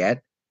you can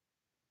get.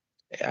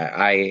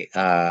 I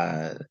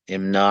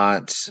am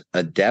not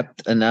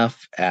adept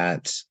enough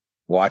at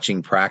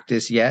watching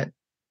practice yet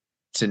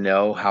to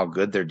know how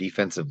good their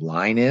defensive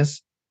line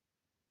is.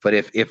 But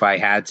if I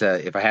had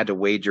to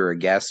wager a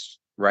guess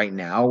right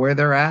now where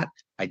they're at,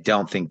 I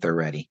don't think they're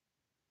ready.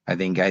 I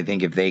think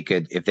if they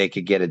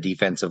could get a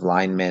defensive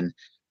lineman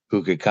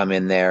who could come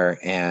in there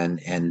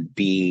and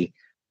be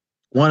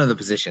one of the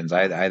positions,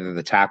 either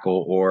the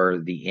tackle or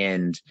the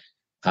end,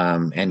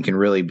 and can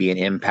really be an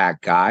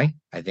impact guy.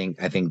 I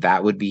think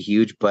that would be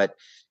huge. But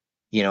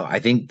I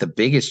think the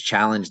biggest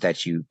challenge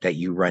that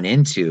you run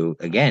into,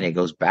 again, it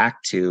goes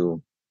back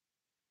to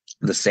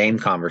the same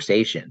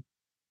conversation.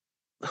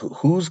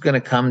 Who's going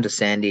to come to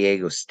San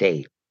Diego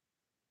State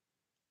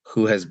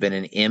who has been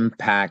an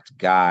impact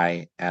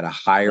guy at a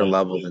higher Right.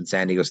 level than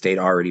San Diego State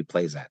already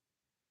plays at?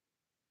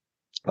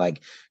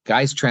 Like,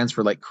 guys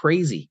transfer like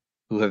crazy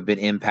who have been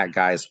impact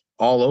guys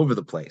all over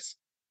the place.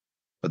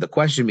 But the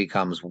question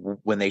becomes,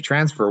 when they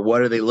transfer,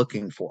 what are they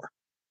looking for?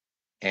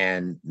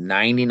 And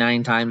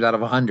 99 times out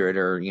of 100,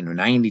 or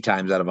 90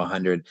 times out of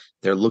 100,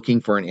 they're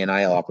looking for an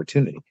NIL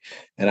opportunity.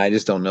 And I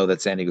just don't know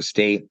that San Diego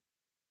State,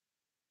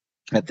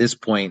 at this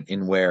point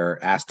in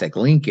where Aztec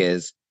Link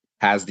is,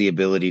 has the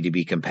ability to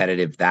be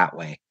competitive that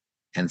way.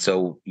 And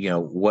so,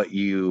 what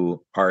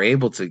you are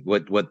able to,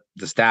 what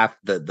the staff,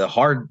 the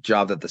hard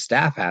job that the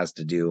staff has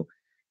to do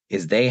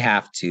is they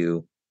have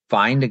to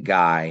find a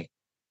guy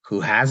who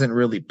hasn't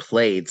really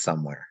played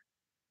somewhere,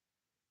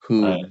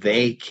 who Right.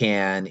 they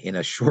can, in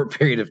a short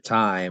period of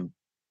time,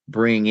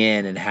 bring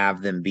in and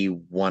have them be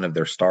one of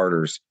their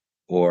starters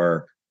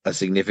or a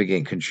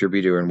significant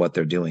contributor in what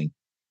they're doing.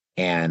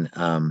 And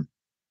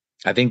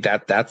I think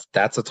that's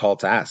a tall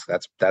task.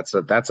 That's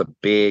a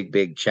big,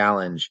 big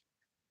challenge.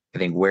 I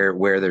think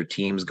where their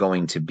team's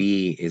going to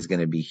be is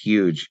going to be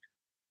huge.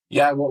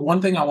 Yeah, well,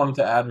 one thing I wanted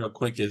to add real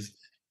quick is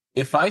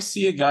if I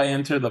see a guy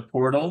enter the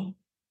portal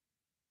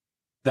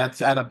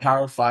that's at a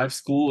Power Five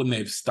school and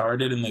they've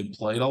started and they've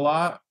played a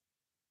lot,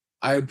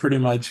 I pretty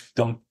much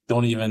don't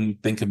even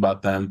think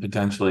about them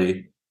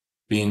potentially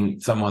being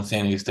someone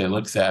San Diego State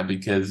looks at,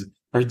 because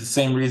for the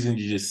same reason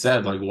you just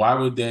said, like why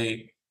would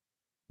they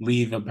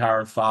leave a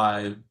Power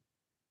Five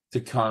to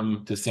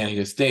come to San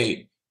Diego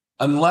State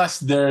unless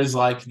there's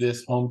like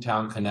this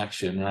hometown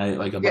connection, right?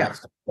 Like a Yeah,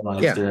 yeah.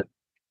 Baxter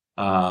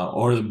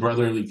or the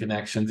brotherly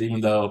connections,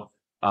 even though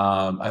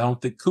I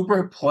don't think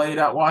Cooper played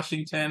at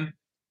Washington.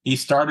 He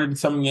started in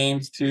some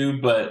games too,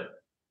 but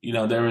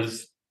there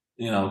was,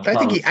 I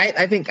think probably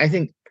I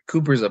think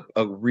Cooper's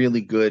a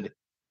really good,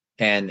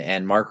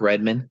 and Mark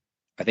Redmond.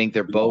 I think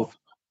they're both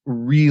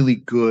really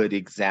good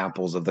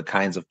examples of the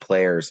kinds of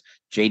players.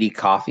 JD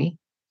Coffee,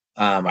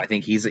 I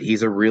think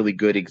he's a really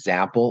good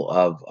example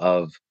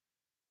of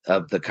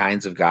the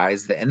kinds of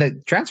guys that, and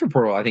the transfer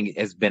portal I think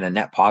has been a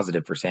net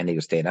positive for San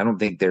Diego State. I don't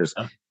think there's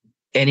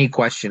any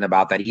question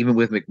about that, even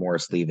with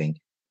McMorris leaving.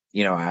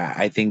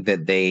 I think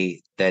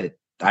that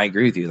I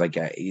agree with you. Like,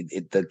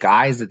 the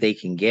guys that they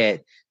can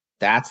get,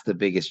 that's the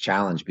biggest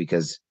challenge,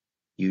 because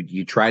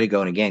you try to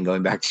go, and again,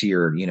 going back to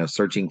your,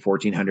 searching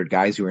 1,400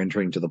 guys who are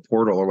entering to the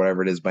portal or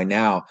whatever it is by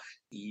now,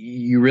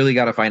 you really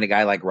got to find a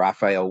guy like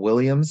Raphael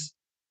Williams,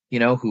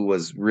 who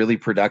was really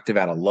productive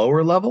at a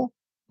lower level,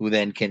 who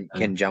then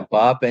can jump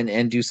up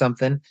and do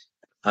something,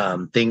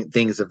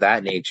 things of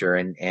that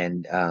nature.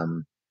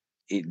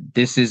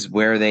 This is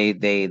where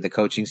the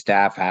coaching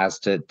staff has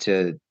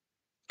to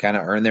kind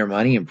of earn their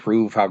money and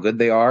prove how good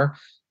they are,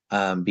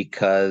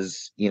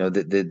 because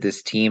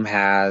this team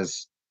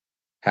has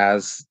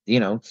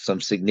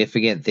some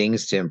significant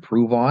things to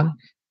improve on,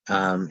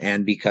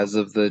 and because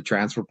of the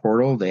transfer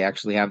portal, they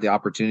actually have the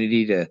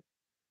opportunity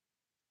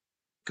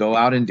go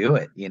out and do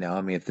it.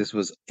 I mean, if this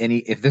was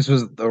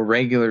the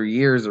regular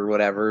years or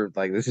whatever,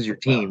 like this is your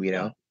team.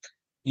 Yeah,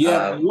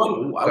 Uh,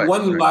 but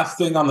one last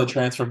thing on the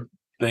transfer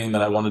thing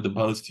that I wanted to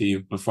pose to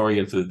you before we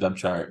get to the depth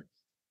chart.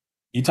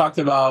 You talked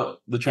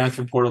about the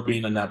transfer portal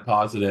being a net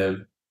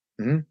positive,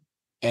 mhm,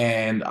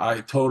 and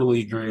I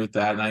totally agree with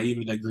that. And I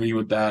even agree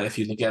with that if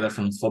you look at it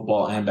from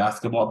football and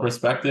basketball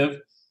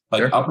perspective. Like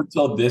sure, up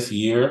until this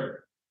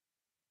year,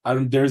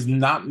 there's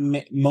not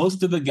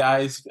most of the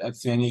guys at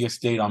San Diego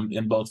State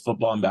in both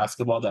football and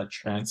basketball that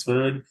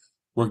transferred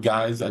were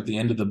guys at the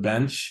end of the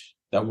bench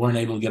that weren't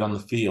able to get on the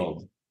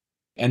field,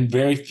 and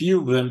very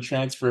few of them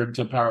transferred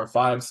to Power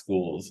Five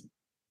schools.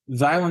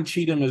 Zylan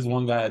Cheatham is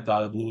one guy I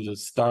thought of who was a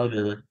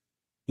starter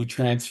who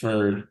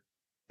transferred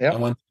and yep,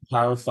 went to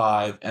Power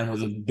Five and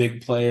was a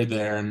big player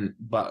there and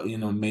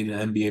made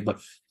an NBA. But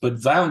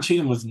Zylan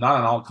Cheatham was not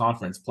an all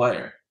conference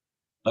player.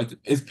 Like,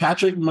 is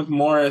Patrick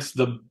McMorris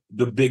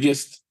the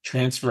biggest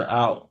transfer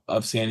out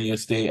of San Diego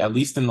State, at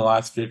least in the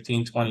last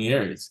 15, 20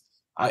 years?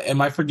 Am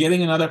I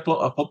forgetting a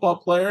football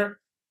player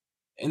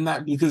in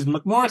that? Because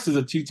McMorris is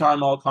a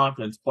two-time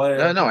all-conference no,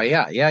 player. no,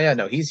 yeah,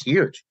 no, he's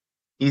huge,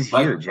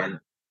 Like, and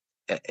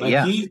like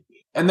yeah,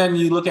 and then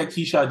you look at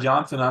Keyshawn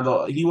Johnson,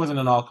 although he wasn't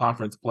an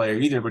all-conference player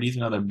either, but he's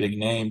another big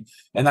name.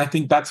 And I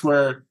think that's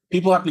where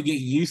people have to get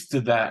used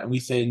to that. And we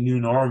say new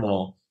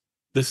normal.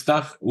 The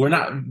stuff we're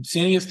not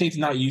San Diego State's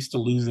not used to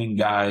losing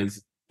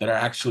guys that are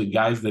actually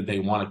guys that they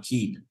want to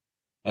keep.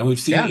 And we've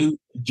seen yeah, it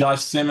with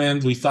Josh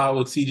Simmons, we saw it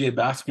with CJ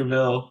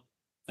Baskerville,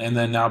 and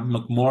then now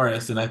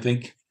McMorris. And I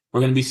think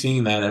we're going to be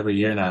seeing that every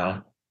year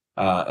now,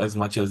 as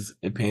much as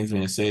it pains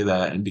me to say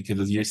that, and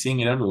because you're seeing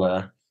it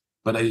everywhere.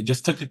 But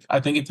I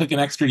think it took an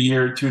extra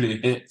year or two to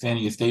hit San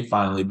Diego State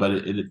finally, but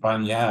it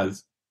finally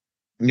has.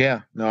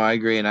 yeah. No, I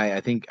agree, and I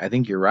think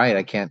you're right.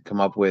 I can't come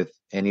up with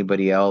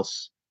anybody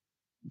else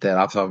that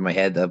off the top of my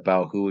head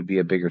about who would be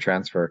a bigger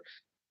transfer.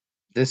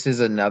 This is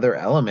another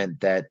element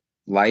that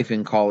life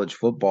in college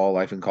football,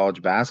 life in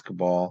college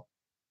basketball,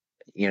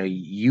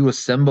 you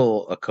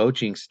assemble a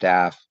coaching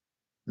staff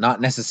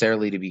not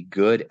necessarily to be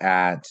good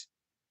at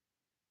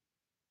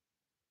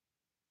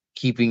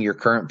keeping your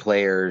current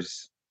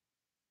players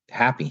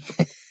happy.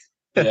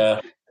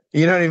 Yeah.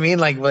 You know what I mean?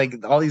 Like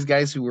all these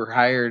guys who were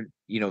hired,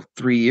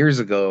 3 years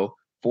ago,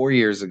 4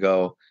 years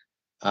ago,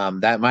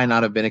 that might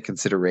not have been a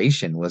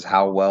consideration was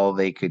how well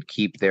they could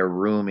keep their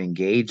room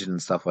engaged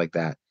and stuff like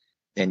that.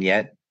 And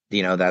yet,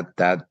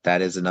 that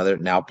is another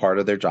now part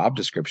of their job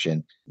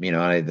description. And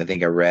I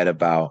think I read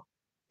about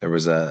there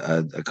was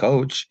a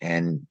coach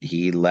and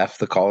he left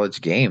the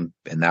college game,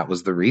 and that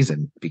was the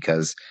reason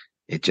because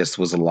it just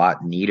was a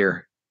lot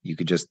neater. You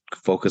could just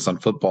focus on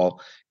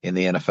football in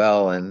the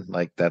NFL, and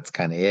like that's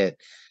kind of it.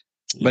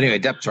 But Yeah. anyway,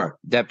 depth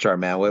chart,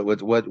 man.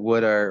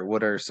 What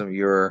are some of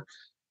your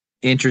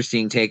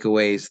interesting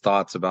takeaways,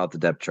 thoughts about the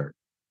depth chart?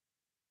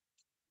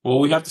 Well,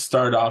 we have to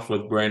start off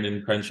with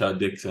Brandon Crenshaw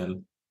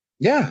Dixon.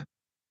 Yeah, it's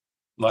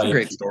a Like,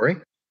 great story.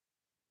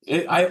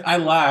 I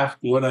laughed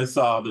when I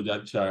saw the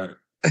depth chart.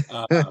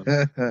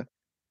 Um,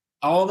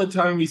 all the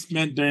time we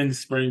spent during the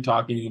spring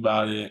talking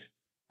about it,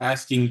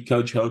 asking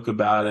Coach Hoke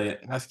about it,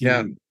 Yeah,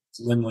 asking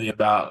Lindley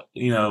about,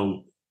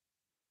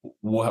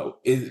 why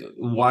is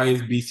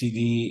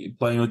BCD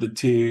playing with the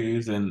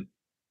twos, and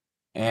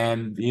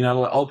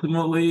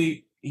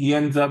ultimately he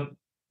ends up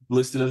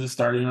listed as a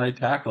starting right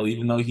tackle,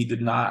 even though he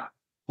did not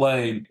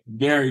play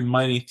very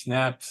many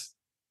snaps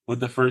with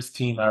the first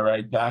team at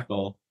right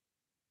tackle.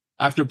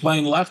 After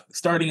playing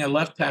starting at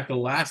left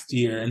tackle last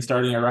year and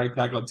starting at right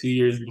tackle 2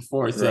 years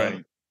before. So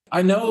right.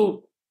 I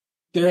know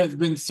there has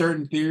been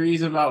certain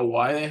theories about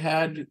why they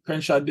had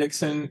Crenshaw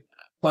Dixon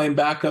playing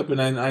backup,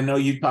 and I know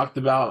you talked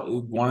about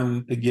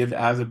wanting to give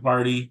as a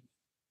party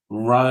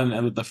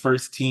run with the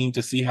first team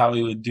to see how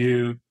he would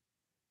do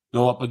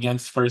go up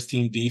against first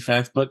team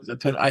defense. But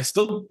I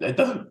still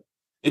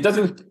it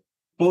doesn't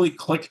fully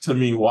click to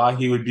me why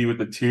he would be with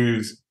the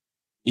twos,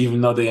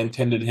 even though they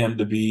intended him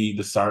to be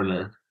the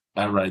starter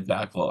at right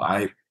tackle.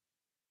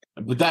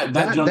 But that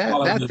That jumped that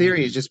out at that me.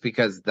 theory is just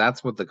because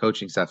that's what the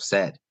coaching staff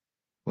said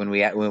when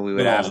we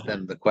would Yeah, ask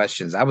them the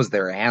questions. That was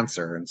their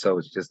answer, and so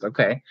it's just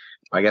okay.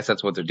 I guess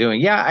that's what they're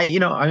doing. Yeah, I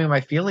mean,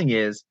 my feeling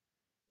is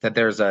that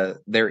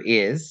there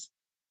is,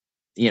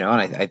 and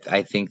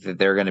I think that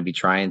they're going to be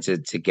trying to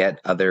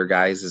get other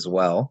guys as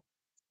well.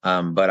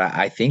 But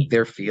I think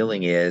their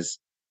feeling is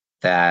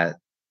that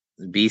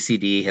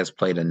BCD has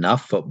played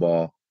enough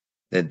football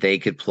that they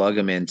could plug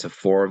him into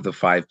four of the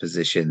five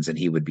positions and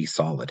he would be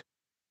solid.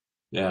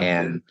 yeah,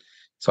 And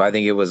so I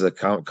think it was a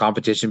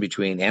competition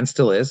between, and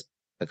still is,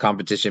 a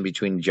competition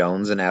between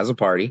Jones and as a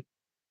party.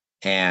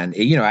 And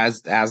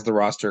as the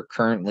roster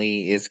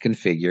currently is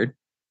configured,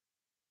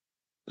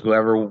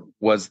 whoever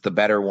was the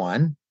better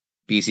one,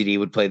 BCD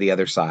would play the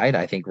other side.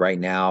 I think right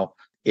now,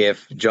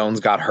 if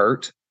Jones got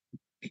hurt,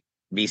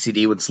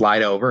 BCD would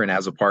slide over, and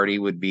as a party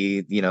would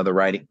be,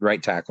 the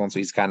right tackle. And so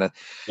he's kind of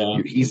yeah.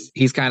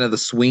 he's kind of the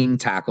swing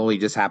tackle. He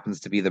just happens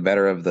to be the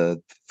better of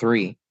the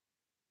three.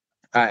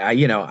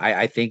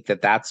 I think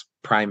that that's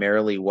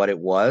primarily what it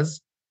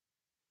was.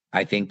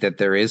 I think that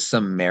there is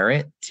some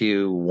merit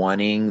to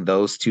wanting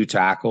those two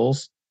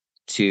tackles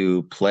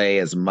to play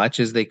as much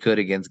as they could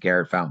against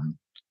Garrett Fountain.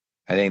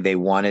 I think they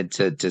wanted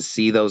to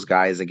see those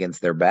guys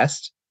against their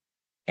best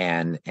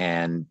and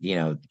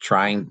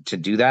trying to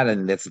do that,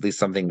 and that's at least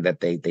something that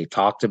they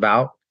talked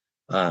about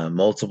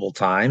multiple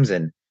times.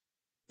 And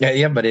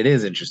yeah, but it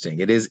is interesting.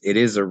 It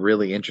is a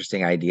really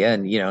interesting idea.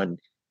 And and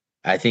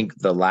I think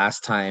the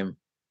last time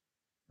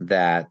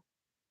that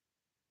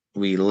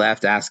we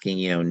left asking,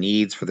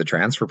 needs for the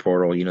transfer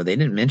portal, they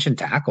didn't mention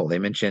tackle. They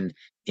mentioned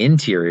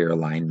interior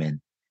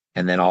alignment.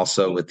 And then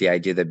also with the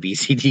idea that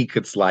BCD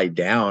could slide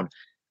down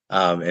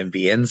and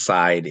be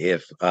inside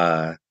if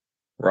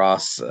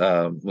Ross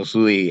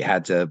Musuli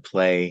had to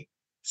play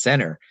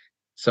center.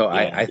 So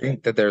Yeah. I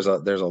think that there's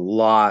a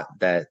lot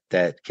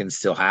that can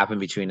still happen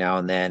between now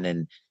and then.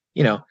 And,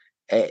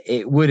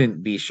 it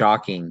wouldn't be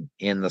shocking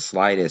in the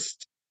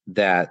slightest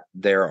that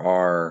there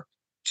are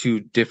two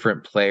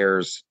different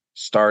players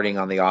starting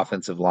on the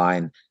offensive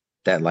line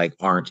that like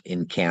aren't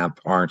in camp,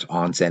 aren't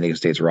on San Diego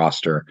State's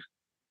roster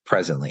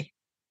presently.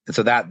 And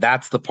so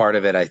that's the part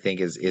of it I think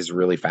is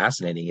really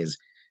fascinating is,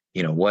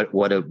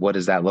 what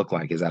does that look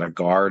like? Is that a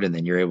guard and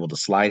then you're able to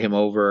slide him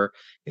over?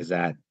 Is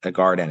that a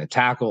guard and a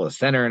tackle, a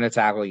center and a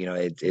tackle?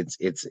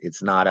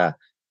 It's not an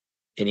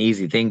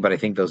easy thing, but I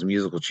think those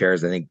musical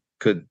chairs I think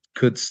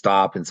could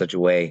stop in such a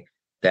way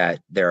that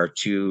there are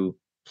two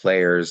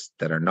players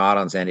that are not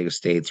on San Diego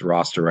State's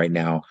roster right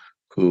now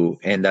who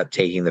end up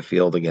taking the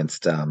field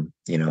against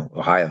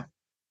Ohio.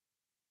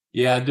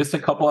 Yeah, just a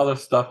couple other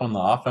stuff on the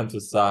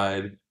offensive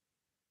side.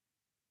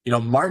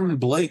 Martin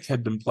Blake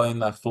had been playing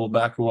that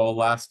fullback role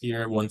last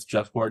year once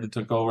Jeff Gordon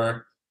took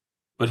over,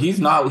 but he's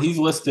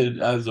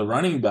listed as a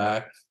running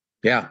back.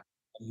 Yeah.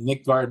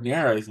 Nick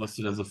Gardner is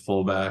listed as a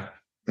fullback.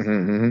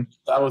 Mm-hmm.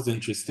 That was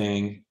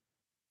interesting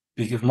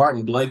because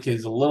Martin Blake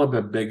is a little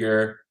bit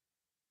bigger,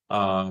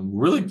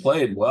 really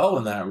played well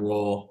in that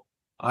role,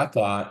 I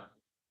thought.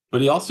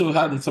 But he also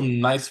had some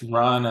nice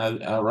run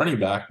at running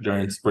back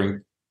during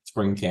spring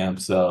camp.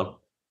 So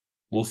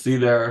we'll see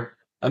there.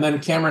 And then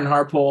Cameron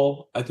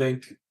Harpole, I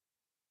think,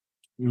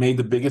 made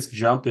the biggest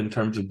jump in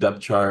terms of depth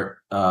chart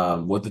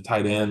with the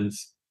tight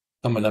ends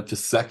coming up to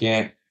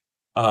second,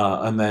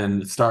 and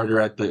then starter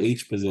at the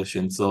H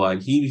position. So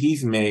like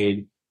he's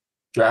made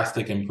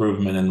drastic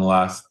improvement in the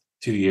last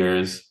 2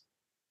 years.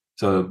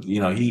 So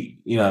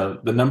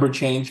the number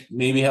change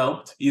maybe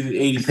helped. He's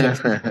 86.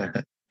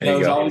 There It you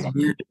was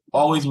go.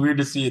 always weird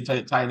to see a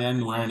tight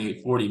end wearing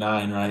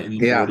 849, right, in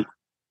the Yeah. 40.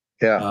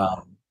 Yeah.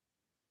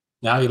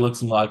 Now he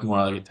looks a lot more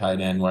like a tight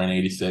end wearing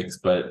 86,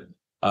 but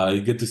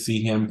you get to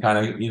see him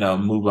kind of,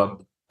 move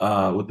up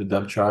with the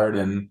depth chart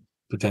and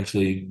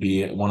potentially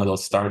be one of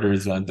those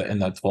starters in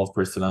that 12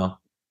 personnel.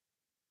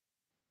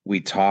 We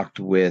talked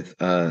with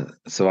Sawai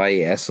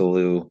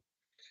Esalu,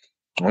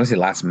 I want to say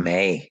last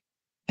May,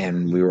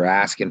 and we were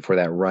asking for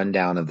that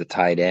rundown of the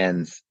tight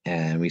ends,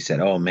 and we said,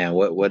 "Oh man,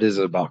 what is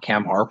it about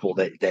Cam Harple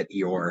that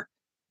you're,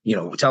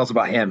 tell us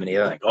about him?" And he's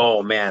like,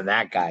 "Oh man,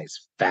 that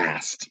guy's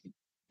fast."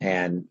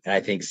 And I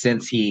think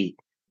since he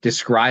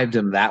described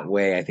him that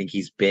way, I think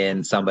he's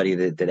been somebody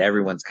that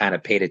everyone's kind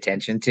of paid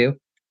attention to.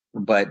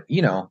 But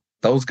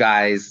those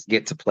guys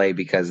get to play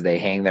because they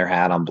hang their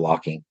hat on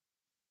blocking.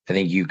 I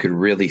think you could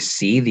really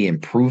see the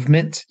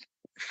improvement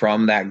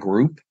from that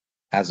group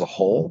as a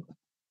whole,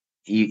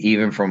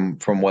 even from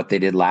what they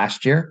did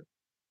last year.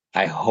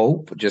 I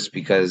hope just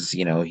because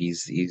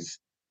he's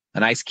a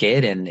nice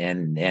kid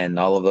and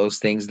all of those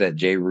things that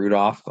Jay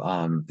Rudolph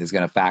is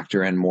going to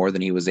factor in more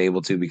than he was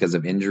able to because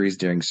of injuries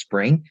during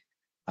spring.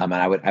 And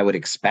I would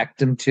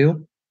expect him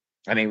to.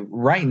 I mean,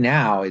 right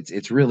now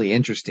it's really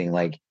interesting.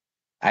 Like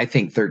I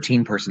think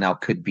 13 personnel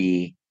could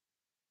be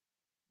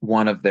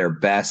one of their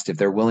best if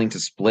they're willing to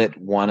split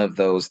one of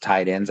those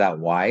tight ends out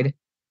wide.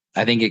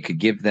 I think it could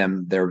give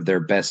them their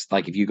best.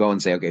 Like if you go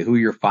and say, okay, who are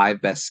your 5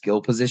 best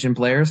skill position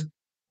players?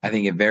 I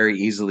think it very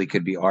easily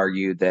could be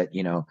argued that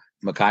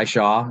Makai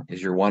Shaw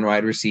is your one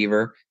wide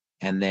receiver,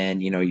 and then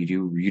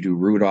you do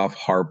Rudolph,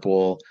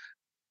 Harple,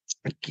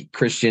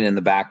 Christian in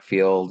the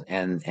backfield,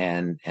 and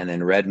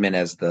then Redmond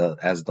as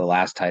the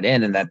last tight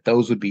end, and that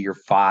those would be your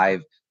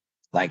 5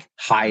 like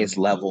highest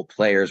level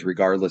players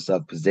regardless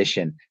of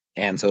position.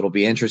 And so it'll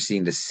be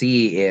interesting to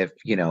see if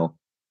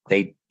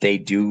they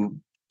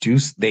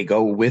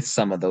go with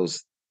some of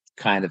those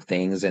kind of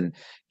things and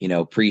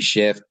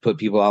pre-shift, put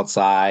people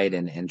outside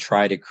and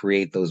try to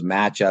create those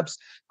matchups,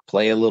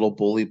 play a little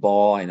bully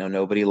ball. I know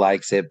nobody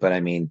likes it, but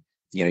I mean,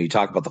 you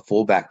talk about the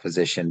fullback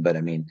position, but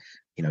I mean,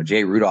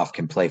 Jay Rudolph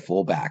can play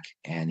fullback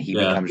and he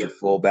becomes your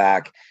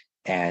fullback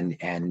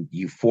and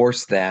you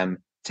force them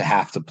to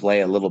have to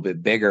play a little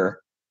bit bigger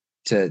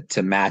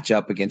to match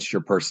up against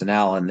your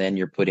personnel. And then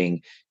you're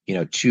putting,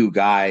 2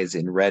 guys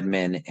in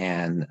Redmond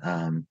and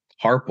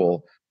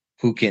Harple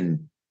who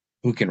can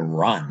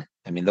run.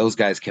 I mean, those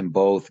guys can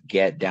both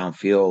get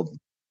downfield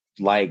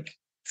like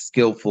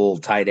skillful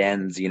tight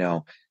ends,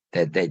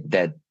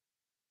 that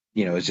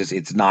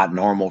it's not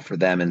normal for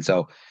them. And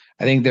so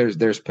I think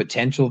there's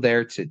potential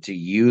there to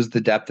use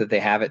the depth that they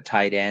have at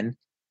tight end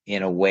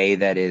in a way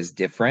that is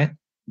different.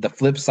 The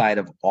flip side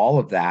of all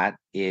of that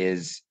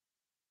is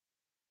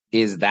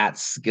that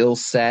skill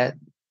set,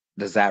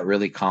 does that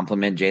really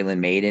complement Jalen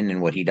Maiden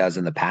and what he does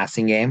in the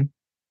passing game?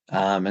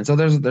 And so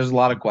there's a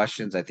lot of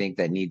questions I think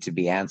that need to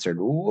be answered.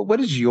 What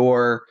is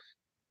your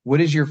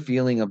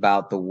feeling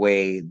about the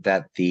way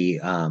that the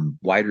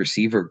wide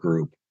receiver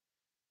group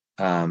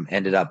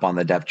ended up on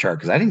the depth chart?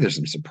 Because I think there's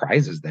some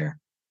surprises there.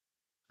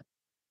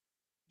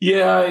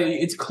 Yeah,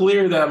 it's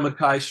clear that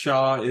Mekhi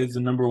Shaw is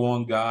the number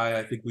one guy.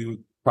 I think we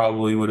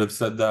would have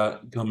said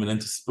that coming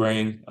into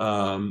spring.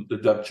 The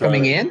depth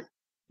Coming chart. in,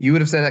 you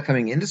would have said that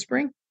coming into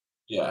spring.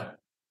 Yeah.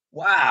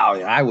 Wow,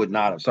 I would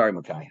not have. Sorry,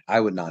 Makai. I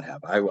would not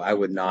have. I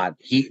would not.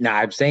 Now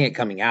I'm saying it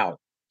coming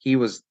out. He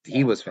was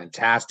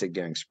fantastic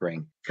during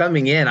spring.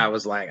 Coming in, I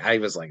was like,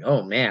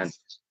 oh man,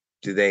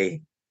 do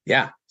they?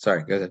 Yeah.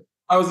 Sorry. Go ahead.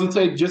 I was gonna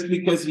say just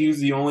because he was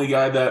the only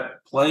guy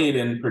that played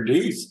and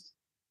produced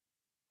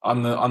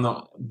on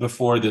the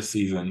before this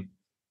season,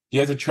 he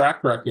has a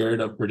track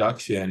record of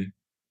production,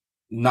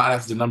 not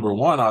as the number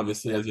one,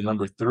 obviously as the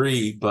number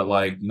three, but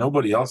like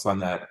nobody else on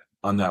that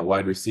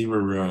wide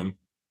receiver room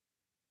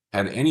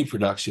had any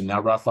production.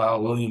 Now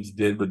Raphael Williams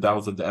did, but that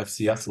was at the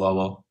FCS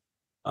level,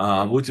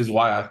 which is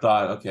why I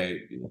thought,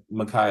 okay,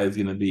 Makai is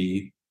gonna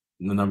be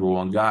the number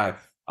one guy.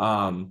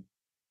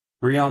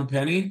 Breon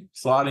Penny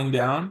slotting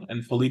down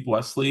and Philippe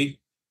Wesley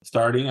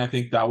starting. I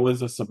think that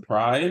was a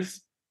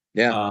surprise.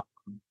 Yeah. Uh,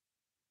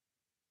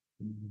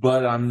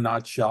 but I'm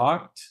not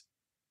shocked.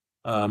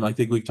 I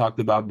think we've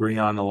talked about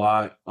Breon a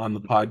lot on the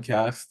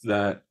podcast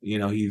that,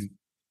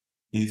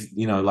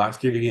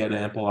 last year he had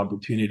ample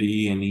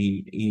opportunity and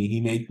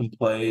he made some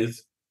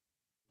plays,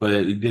 but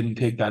it didn't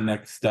take that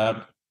next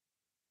step.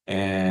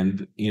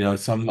 And,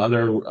 some of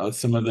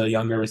the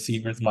younger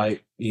receivers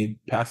might be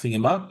passing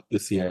him up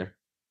this year,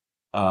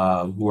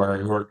 who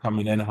are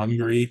coming in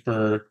hungry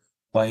for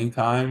playing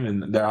time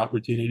and their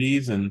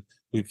opportunities. And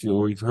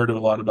we've heard a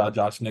lot about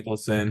Josh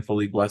Nicholson,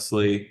 Philippe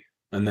Wesley,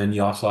 and then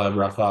you also have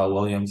Raphael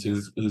Williams,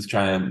 who's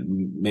trying to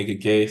make a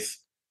case.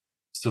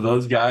 So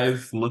those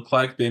guys look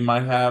like they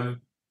might have,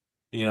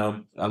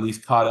 at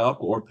least caught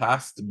up or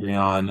passed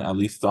Breon, at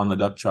least on the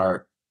depth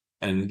chart,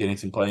 and getting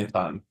some playing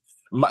time.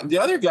 The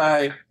other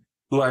guy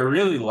who I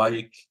really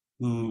like,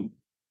 who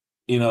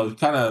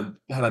kind of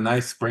had a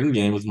nice spring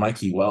game, was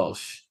Mikey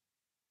Welsh.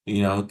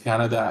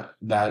 Kind of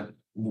that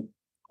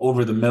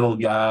over the middle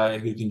guy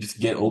who can just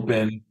get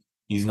open.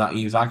 He's not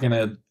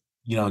gonna,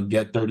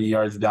 get 30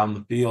 yards down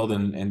the field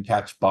and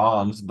catch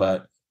bombs,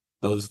 but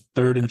those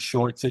third and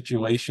short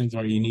situations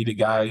where you need a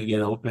guy to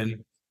get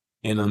open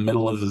in the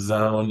middle of the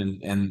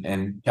zone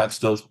and catch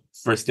those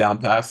first down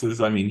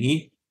passes. I mean,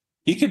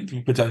 he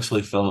could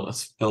potentially fill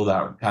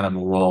that kind of a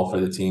role for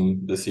the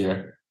team this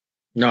year.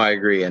 No, I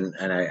agree, and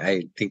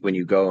I think when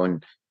you go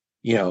and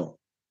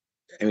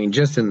I mean,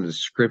 just in the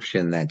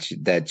description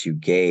that you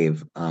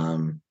gave,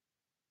 man,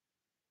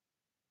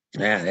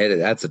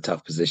 that's a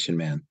tough position,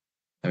 man.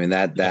 I mean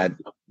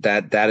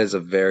that is a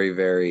very,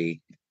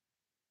 very,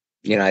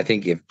 I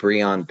think if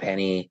Breon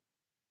Penny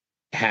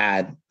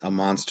had a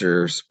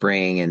monster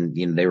spring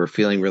and they were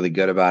feeling really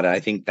good about it,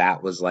 I think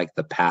that was like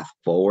the path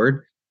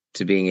forward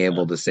to being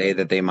able to say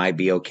that they might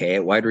be okay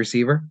at wide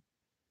receiver.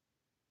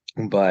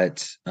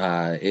 But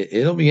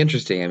it'll be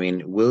interesting. I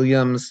mean,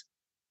 Williams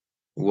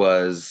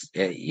was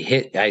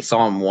hit. I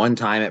saw him one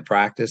time at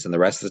practice, and the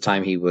rest of the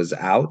time he was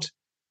out.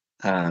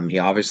 He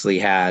obviously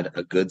had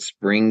a good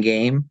spring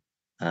game.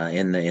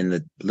 In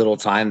the little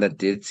time that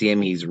did see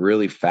him, he's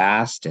really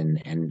fast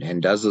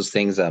and does those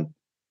things.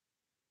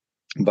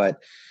 But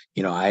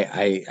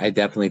I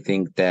definitely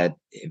think that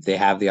if they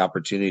have the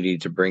opportunity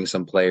to bring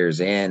some players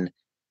in,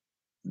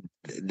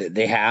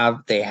 they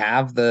have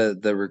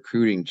the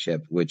recruiting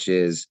chip, which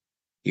is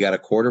you got a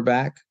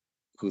quarterback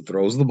who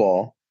throws the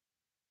ball,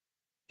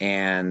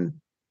 and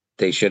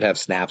they should have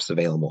snaps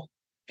available.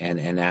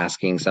 And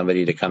asking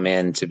somebody to come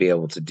in to be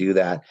able to do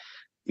that,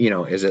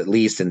 is at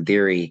least in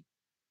theory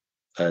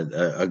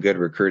a good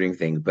recruiting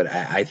thing. But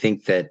I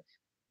think that,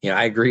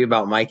 I agree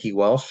about Mikey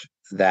Welsh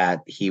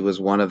that he was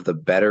one of the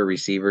better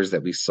receivers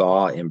that we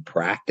saw in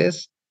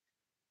practice.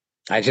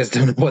 I just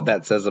don't know what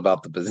that says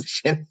about the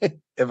position,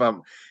 if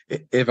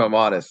I'm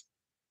honest.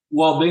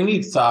 Well, they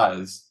need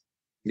size.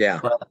 Yeah.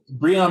 Right.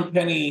 Breon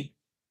Penny,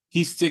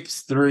 he's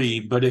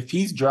 6'3", but if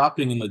he's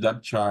dropping in the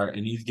depth chart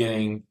and he's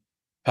getting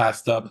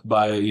passed up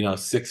by,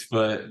 6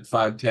 foot,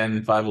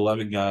 5'10",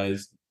 5'11"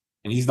 guys,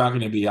 and he's not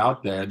going to be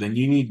out there, then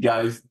you need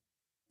guys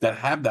that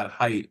have that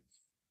height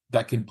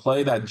that can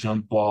play that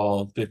jump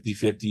ball,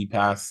 50-50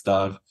 pass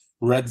stuff,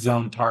 red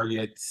zone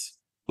targets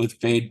with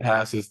fade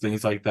passes,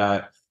 things like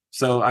that.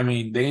 So, I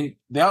mean,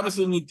 they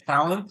obviously need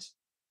talent.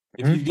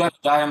 If you've got a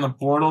guy on the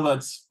portal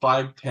that's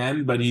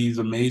 5'10", but he's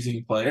an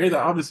amazing player, then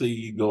obviously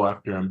you go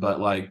after him. But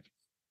like,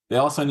 they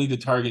also need to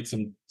target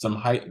some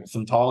height,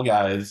 some tall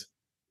guys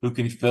who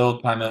can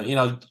fill kind of,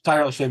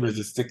 Tyrell Shavers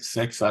is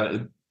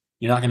 6'6".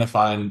 You're not going to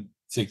find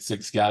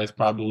 6'6" guys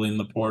probably in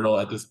the portal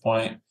at this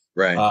point.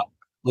 Right.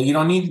 Well, you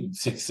don't need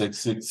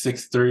 6'6",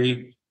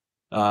 6'3".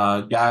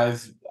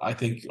 Guys I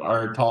think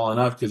are tall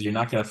enough because you're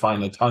not going to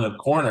find a ton of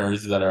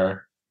corners that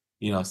are,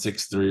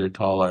 6'3" or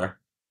taller.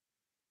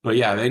 But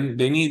yeah, they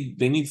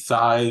need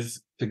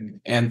size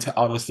and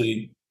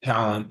obviously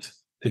talent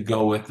to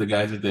go with the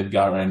guys that they've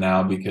got right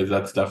now because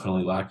that's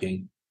definitely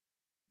lacking.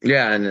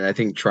 Yeah, and I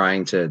think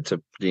trying to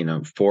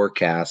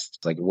forecast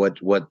like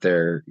what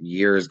their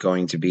year is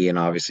going to be, and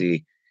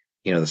obviously,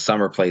 the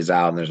summer plays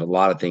out, and there's a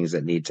lot of things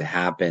that need to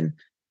happen.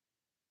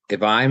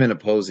 If I'm an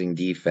opposing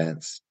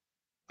defense,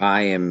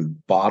 I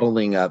am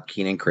bottling up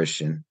Keenan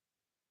Christian,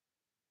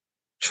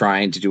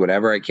 trying to do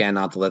whatever I can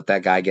not to let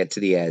that guy get to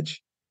the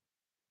edge.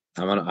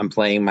 I'm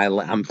playing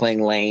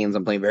lanes.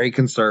 I'm playing very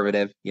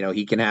conservative.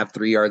 He can have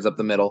 3 yards up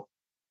the middle,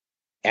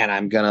 and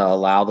I'm gonna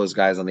allow those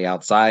guys on the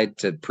outside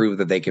to prove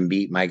that they can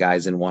beat my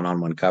guys in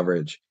one-on-one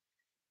coverage.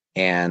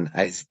 And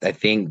I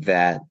think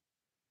that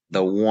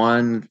the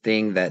one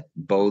thing that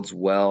bodes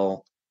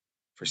well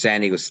for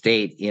San Diego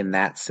State in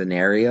that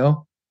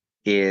scenario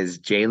is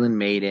Jalen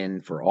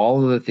Maiden, for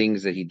all of the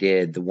things that he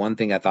did. The one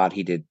thing I thought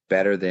he did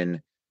better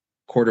than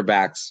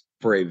quarterbacks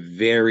for a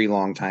very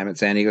long time at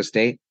San Diego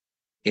State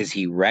is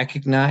he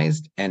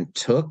recognized and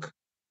took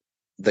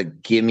the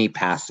gimme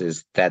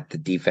passes that the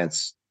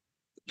defense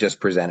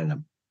just presented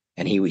him.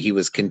 And he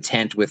was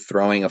content with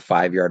throwing a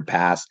 5 yard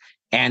pass,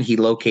 and he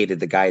located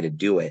the guy to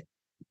do it.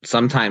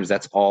 Sometimes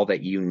that's all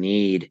that you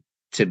need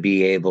to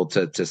be able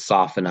to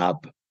soften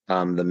up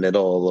the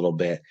middle a little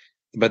bit.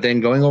 But then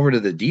going over to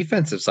the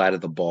defensive side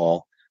of the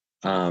ball,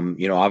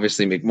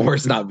 obviously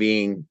McMorris not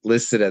being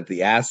listed at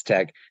the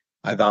Aztec,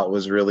 I thought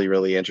was really,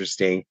 really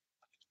interesting.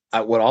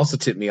 What also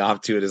tipped me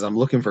off to it is I'm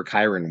looking for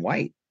Kyron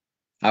White.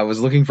 I was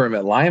looking for him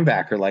at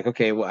linebacker. Like,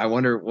 okay, well, I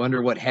wonder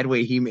what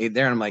headway he made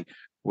there. And I'm like,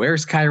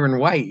 where's Kyron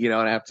White? And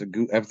I have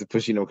to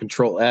push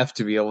Control F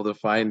to be able to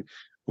find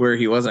where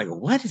he was. Like,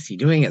 what is he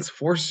doing as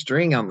fourth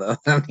string on the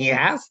on the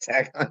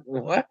Aztec? Like,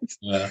 what?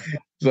 Yeah.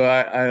 So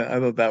I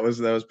thought that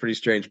was pretty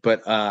strange.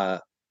 But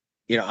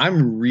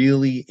I'm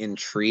really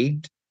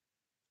intrigued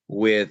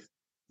with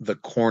the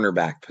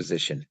cornerback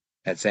position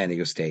at San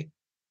Diego State.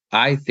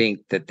 I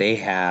think that they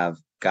have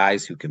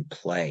guys who can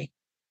play.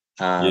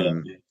 Yeah.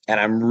 And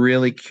I'm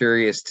really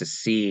curious to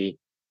see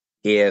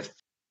if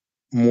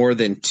more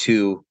than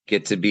two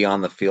get to be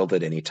on the field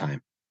at any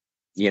time.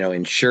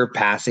 Ensure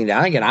passing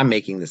down. Again, I'm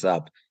making this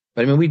up,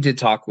 but I mean, we did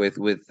talk with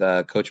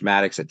Coach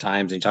Maddox at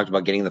times, and he talked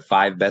about getting the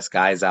 5 best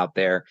guys out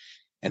there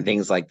and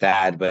things like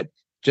that. But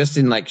just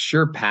in like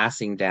sure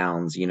passing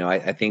downs,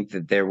 I think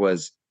that there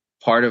was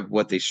part of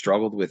what they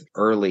struggled with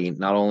early.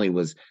 Not only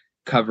was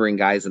covering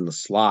guys in the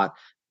slot,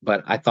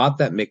 but I thought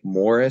that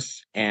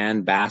McMorris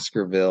and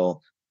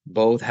Baskerville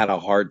both had a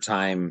hard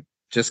time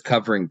just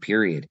covering.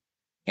 Period.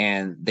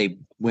 And they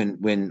when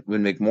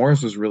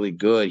McMorris was really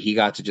good, he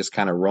got to just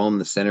kind of roam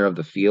the center of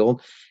the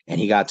field, and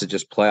he got to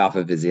just play off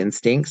of his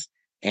instincts,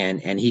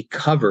 and he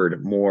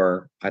covered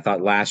more, I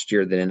thought, last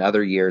year than in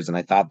other years. And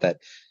I thought that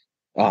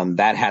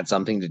that had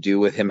something to do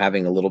with him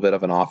having a little bit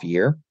of an off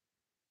year.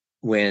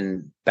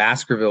 When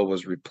Baskerville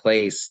was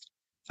replaced,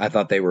 I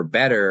thought they were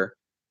better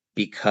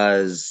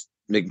because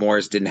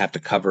McMorris didn't have to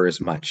cover as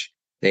much.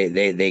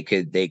 They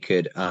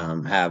could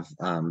have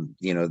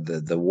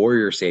the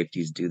Warrior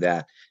safeties do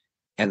that.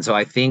 And so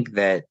I think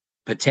that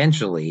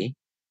potentially,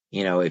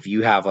 if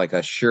you have like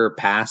a sure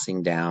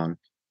passing down,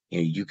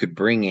 you could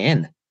bring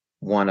in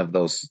one of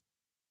those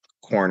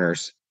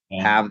corners,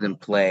 Yeah. have them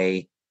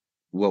play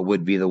what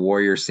would be the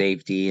Warrior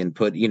safety, and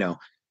put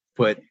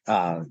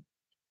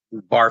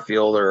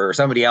Barfield or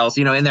somebody else,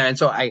 in there. And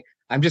so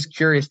I'm just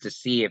curious to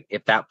see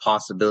if that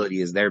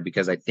possibility is there,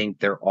 because I think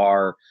there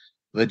are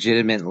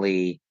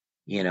legitimately,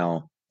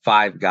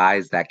 5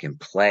 guys that can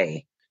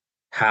play.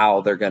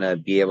 How they're going to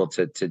be able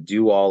to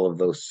do all of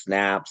those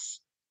snaps.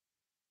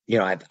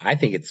 I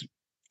think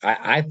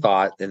I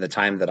thought in the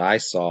time that I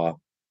saw,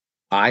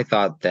 I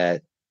thought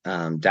that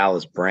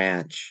Dallas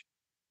Branch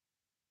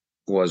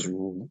was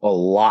a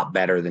lot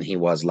better than he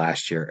was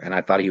last year. And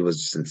I thought he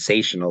was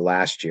sensational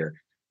last year.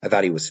 I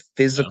thought he was Yeah.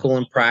 physical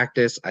in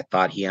practice. I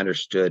thought he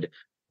understood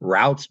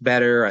routes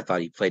better. I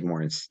thought he played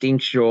more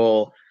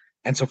instinctual.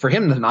 And so for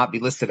him to not be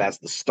listed as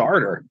the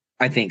starter,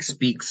 I think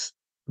speaks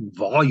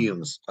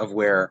volumes of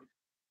where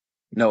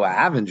Noah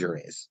Avenger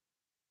is.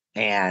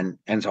 And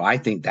so I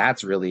think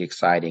that's really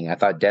exciting. I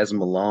thought Des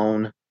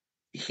Malone,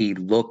 he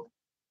looked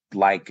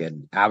like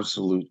an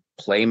absolute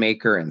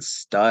playmaker and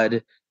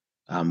stud.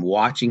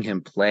 Watching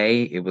him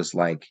play, it was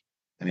like,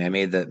 I mean, I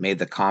made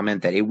the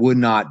comment that it would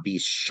not be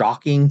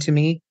shocking to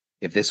me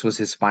if this was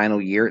his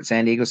final year at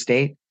San Diego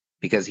State,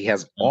 because he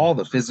has all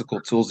the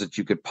physical tools that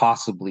you could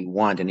possibly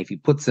want, and if he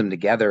puts them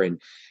together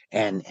and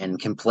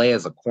can play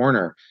as a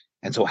corner.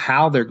 And so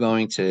how they're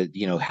going to,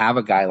 have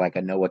a guy like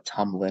a Noah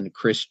Tumlin,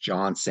 Chris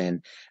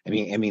Johnson. I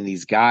mean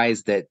these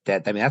guys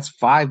that's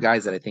 5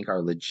 guys that I think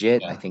are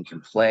legit, I Yeah. think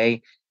can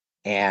play.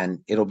 And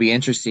it'll be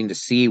interesting to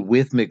see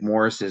with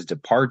McMorris's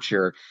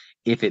departure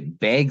if it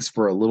begs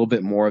for a little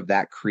bit more of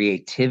that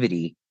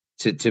creativity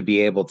to be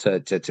able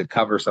to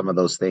cover some of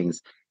those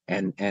things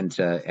and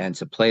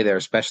to play there,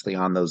 especially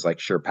on those like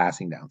sure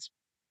passing downs.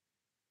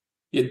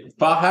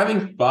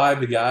 Having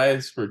five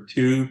guys for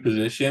two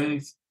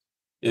positions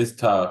is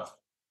tough.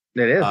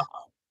 It Uh, is.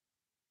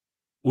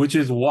 which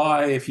is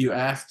why if you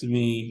asked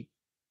me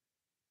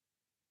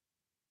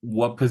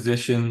what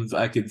positions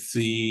I could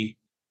see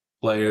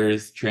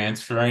players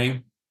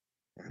transferring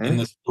in Mhm.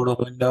 this portal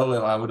window,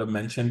 I would have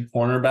mentioned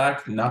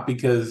cornerback, not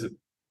because,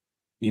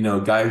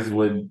 guys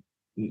would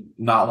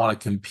not want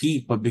to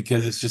compete, but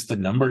because it's just a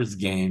numbers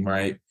game,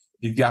 right?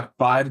 You've got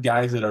five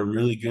guys that are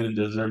really good and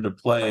deserve to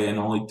play, and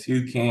only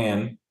two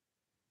can.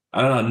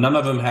 I don't know. None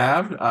of them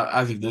have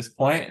as of this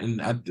point, and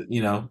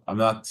I'm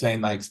not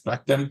saying I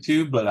expect them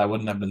to, but I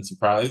wouldn't have been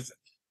surprised.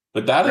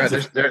 But that Right.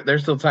 is a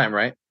There's still time,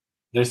 right?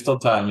 there's still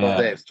time, 12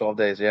 yeah. days. 12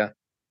 days. Yeah.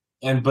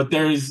 But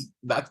there's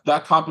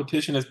that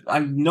competition is. I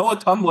Noah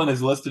Tumblin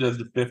is listed as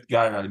the fifth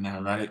guy right now,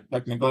 right?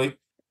 Technically,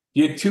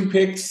 he had two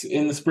picks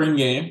in the spring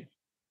game,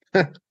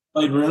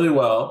 played really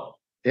well,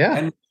 Yeah.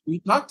 and we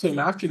talked to him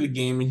after the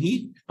game, and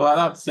he flat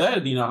out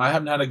said, I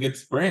haven't had a good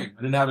spring.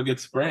 I didn't have a good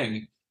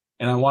spring,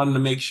 and I wanted to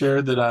make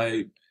sure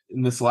that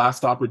in this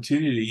last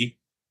opportunity,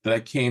 that I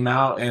came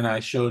out and I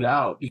showed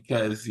out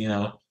because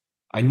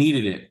I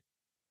needed it,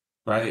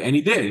 right? And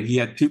he did. He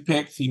had two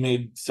picks. He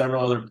made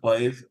several other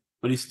plays,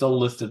 but he's still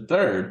listed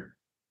third.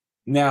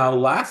 Now,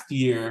 last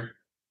year,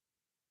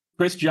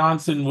 Chris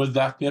Johnson was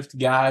that fifth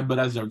guy, but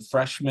as a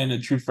freshman, a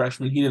true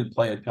freshman, he didn't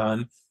play a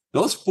ton.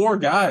 Those four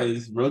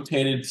guys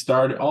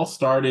all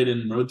started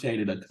and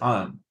rotated a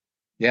ton.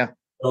 Yeah.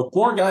 So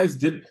four guys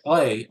did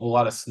play a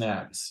lot of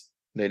snaps.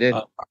 They Uh, did.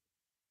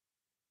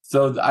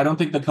 so I don't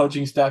think the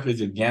coaching staff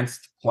is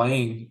against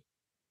playing,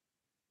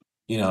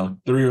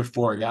 three or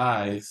four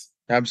guys.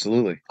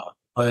 Absolutely.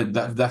 But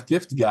that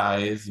fifth guy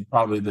is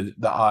probably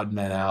the odd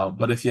man out.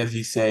 But as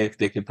you say, if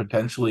they could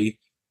potentially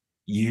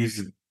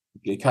use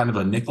kind of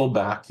a nickel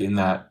back in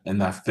that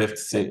fifth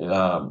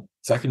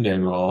secondary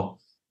role,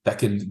 that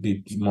can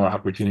be more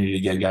opportunity to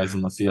get guys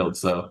in the field.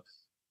 So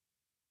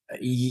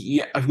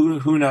yeah,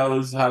 who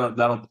knows how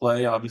that'll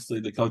play? Obviously,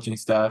 the coaching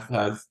staff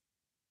has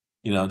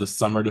the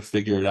summer to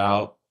figure it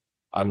out.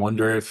 I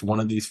wonder if one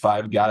of these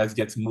five guys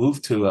gets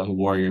moved to a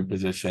warrior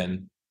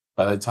position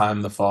by the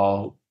time the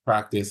fall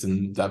practice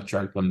and depth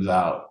chart comes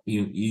out. I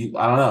don't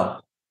know.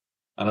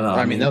 I don't know. I I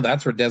mean, mean, no,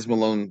 that's where Des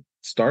Malone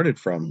started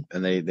from,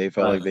 and they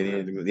felt right. like they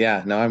needed to move.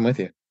 Yeah, no, I'm with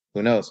you.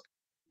 Who knows?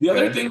 The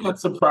other thing that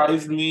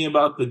surprised me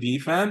about the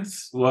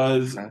defense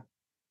was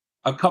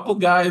a couple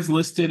guys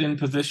listed in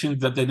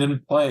positions that they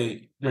didn't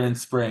play during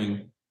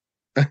spring.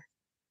 Why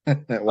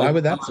Like,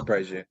 would that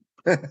surprise you?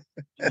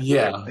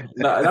 yeah,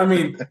 no, I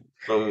mean,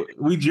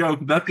 we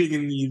joke nothing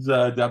in these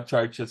depth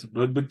charts,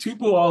 but Tupu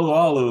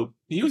Alualu,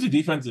 he was a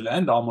defensive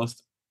end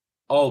almost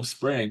all of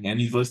spring, and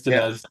he's listed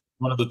Yeah, as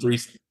one of the three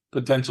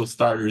potential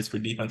starters for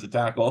defensive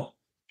tackle,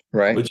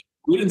 right. which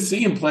we didn't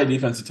see him play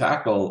defensive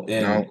tackle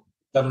in No,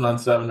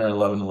 7-on-7 or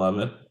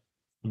 11-11.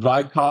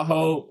 Vi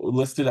Cajo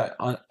listed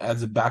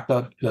as a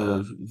backup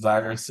to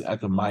Cyrus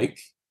at the Mike.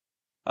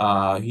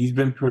 He's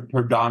been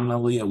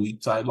predominantly a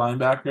weak side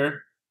linebacker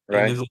in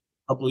right. his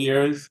couple of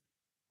years.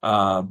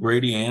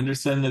 Brady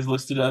Anderson is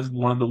listed as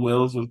one of the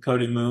wills with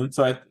Cody Moon.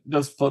 So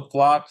those flip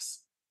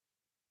flops,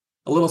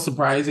 a little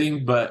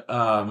surprising, but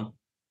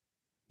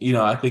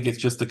I think it's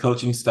just the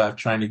coaching staff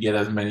trying to get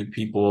as many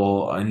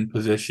people in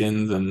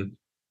positions and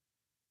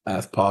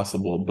as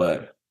possible.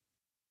 But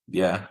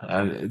yeah,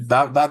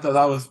 that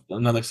was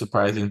another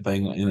surprising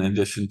thing in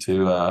addition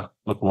to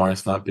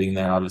McMorris not being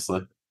there,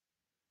 obviously.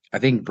 I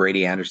think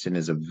Brady Anderson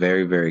is a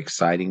very, very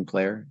exciting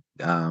player.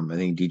 I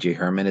think DJ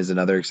Herman is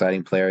another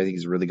exciting player. I think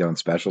he's really good on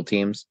special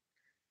teams.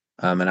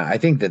 And I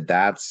think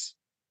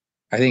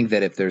I think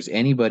that if there's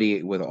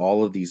anybody with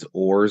all of these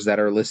oars that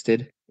are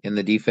listed in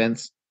the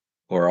defense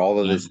or all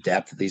of Yeah. this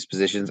depth at these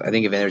positions, I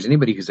think if there's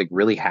anybody who's like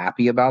really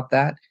happy about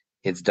that,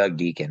 it's Doug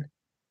Deacon.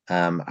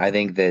 I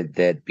think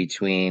that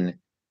between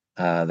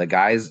the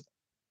guys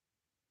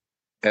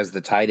as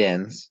the tight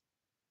ends,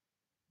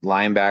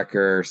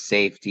 linebacker,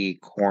 safety,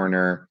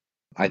 corner,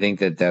 I think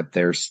that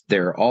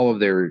their all of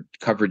their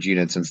coverage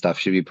units and stuff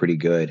should be pretty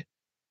good.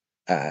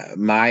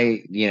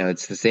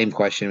 It's the same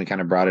question. We kind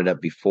of brought it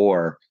up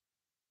before.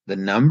 The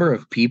number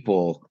of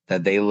people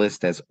that they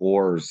list as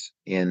oars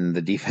in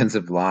the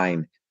defensive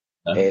line,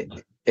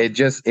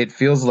 it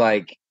feels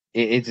like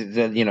it's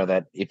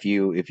that if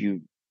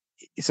you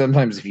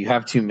sometimes if you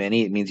have too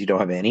many, it means you don't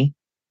have any,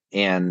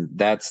 and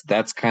that's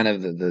kind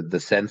of the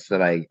sense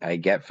that I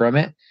get from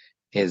it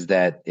is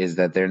that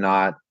they're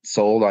not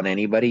sold on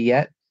anybody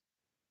yet.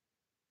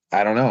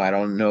 I don't know. I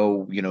don't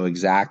know,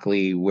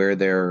 exactly where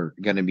they're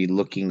going to be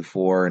looking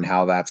for and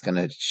how that's going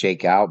to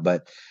shake out,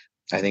 but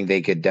I think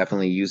they could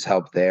definitely use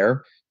help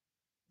there.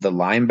 The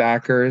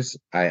linebackers,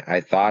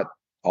 I thought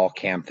all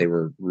camp they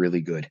were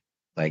really good.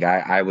 Like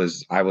I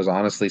was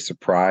honestly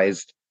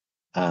surprised.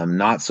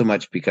 Not so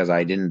much because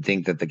I didn't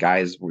think that the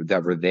guys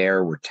that were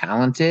there were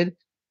talented,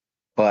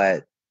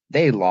 but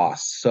they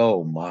lost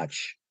so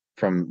much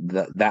from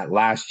that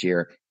last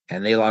year,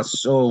 and they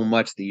lost so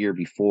much the year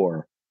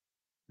before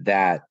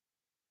that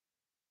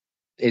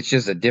it's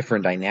just a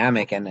different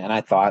dynamic. And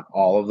I thought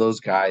all of those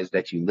guys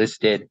that you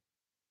listed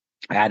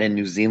Add in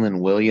New Zealand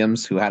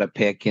Williams, who had a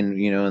pick in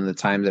the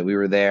time that we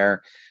were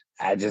there.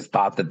 I just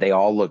thought that they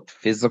all looked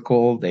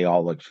physical. They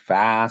all looked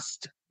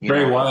fast.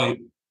 Trey White,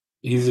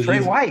 Trey he's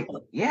White,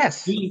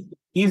 yes.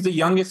 he's the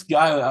youngest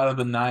guy out of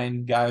the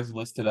 9 guys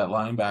listed at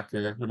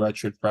linebacker, the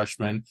redshirt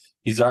freshman.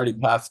 He's already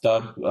passed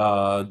up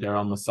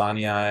Daryl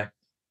Masaniai.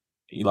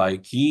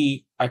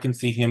 I can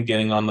see him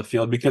getting on the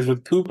field because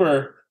with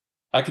Cooper,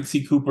 I could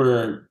see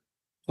Cooper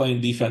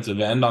playing defensive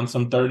end on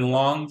some third and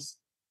longs.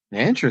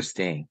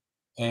 Interesting.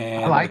 I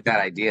And like that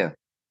idea.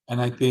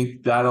 I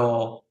think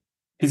that'll,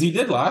 because he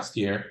did last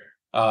year.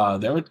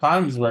 There were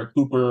times where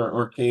Cooper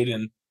or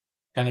Caden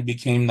kind of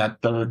became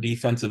that third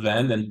defensive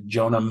end, and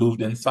Jonah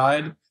moved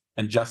inside,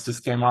 and Justice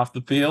came off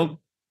the field.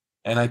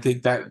 And I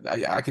think that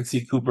I could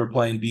see Cooper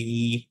playing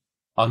DE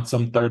on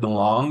some third and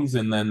longs,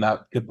 and then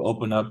that could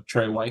open up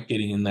Trey White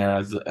getting in there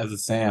as a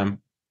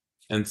Sam.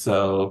 And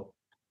so,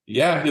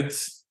 yeah,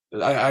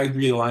 I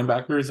agree. The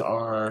linebackers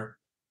are,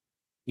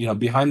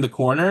 behind the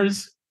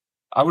corners.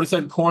 I would have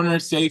said corner,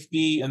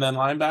 safety, and then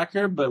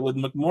linebacker. But with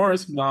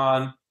McMorris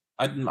gone,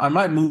 I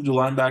might move the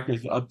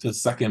linebackers up to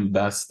second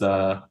best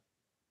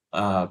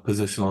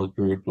positional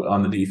group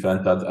on the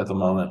defense at the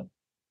moment.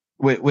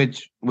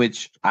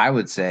 Which I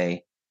would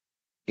say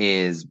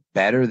is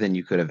better than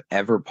you could have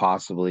ever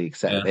possibly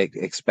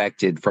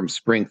expected from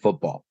spring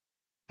football.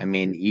 I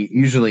mean,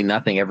 usually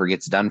nothing ever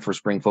gets done for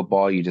spring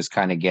football. You just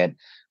kind of get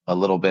a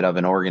little bit of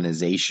an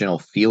organizational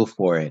feel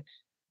for it.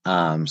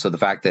 So the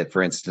fact that,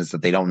 for instance,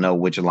 that they don't know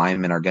which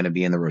linemen are going to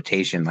be in the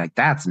rotation, like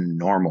that's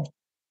normal,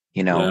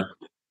 Yeah.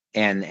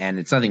 and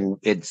it's nothing,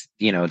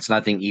 it's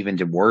nothing even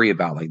to worry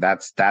about. Like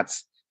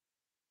that's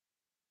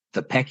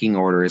the pecking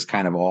order is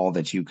kind of all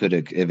that you could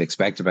have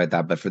expected about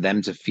that. But for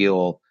them to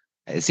feel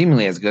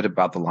seemingly as good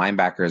about the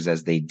linebackers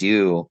as they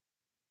do,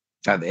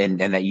 and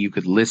that you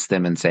could list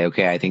them and say,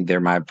 okay, I think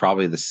they're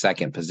probably the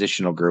second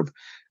positional group.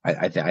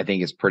 I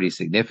think it's pretty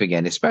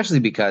significant, especially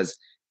because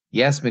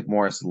yes,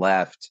 McMorris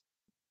left.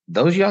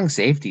 Those young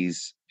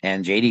safeties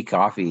and JD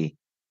Coffee,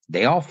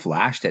 they all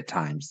flashed at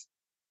times.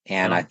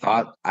 And I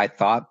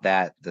thought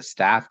that the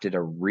staff did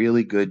a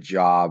really good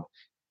job.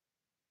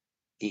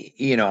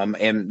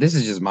 And this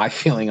is just my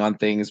feeling on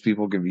things.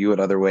 People can view it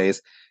other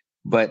ways.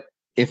 But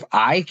if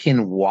I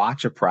can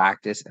watch a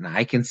practice and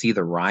I can see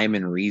the rhyme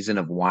and reason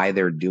of why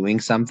they're doing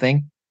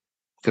something,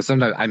 because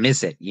sometimes I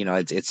miss it.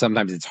 It's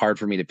sometimes it's hard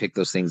for me to pick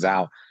those things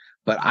out.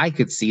 But I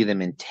could see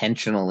them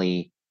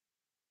intentionally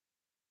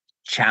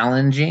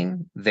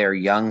challenging their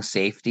young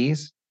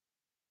safeties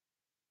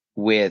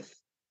with,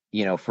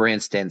 for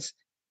instance,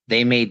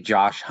 they made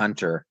Josh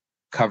Hunter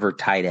cover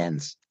tight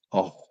ends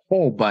a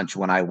whole bunch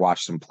when I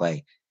watched them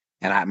play.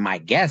 And my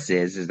guess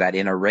is that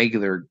in a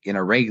regular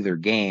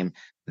game,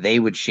 they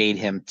would shade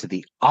him to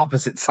the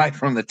opposite side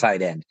from the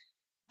tight end.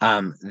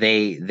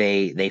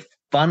 They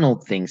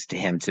funneled things to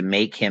him to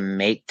make him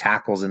make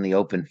tackles in the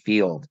open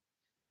field.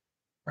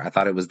 I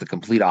thought it was the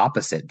complete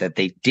opposite, that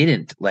they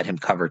didn't let him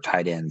cover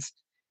tight ends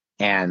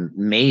and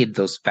made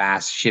those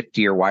fast,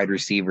 shiftier wide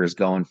receivers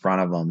go in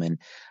front of them.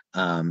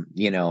 And,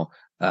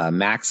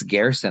 Max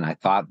Garrison, I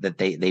thought that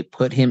they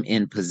put him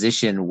in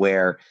position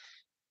where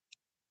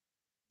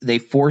they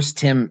forced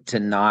him to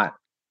not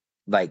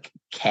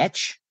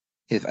catch.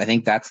 If I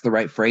think that's the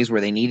right phrase,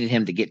 where they needed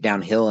him to get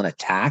downhill and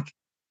attack.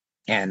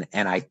 And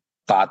I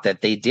thought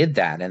that they did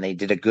that, and they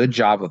did a good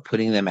job of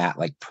putting them at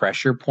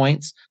pressure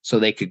points so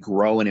they could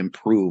grow and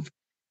improve.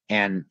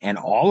 And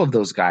all of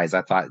those guys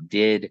I thought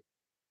did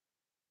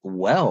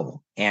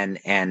well. And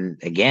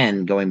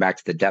again, going back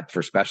to the depth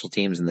for special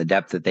teams and the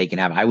depth that they can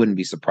have, I wouldn't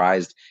be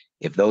surprised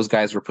if those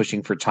guys were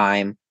pushing for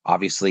time.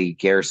 Obviously,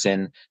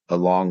 Garrison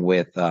along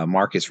with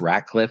Marcus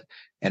Ratcliffe.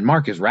 And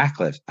Marcus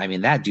Ratcliffe, I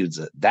mean, that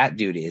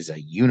dude is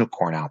a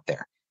unicorn out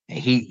there. And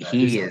he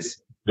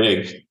is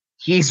big.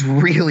 He's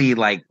really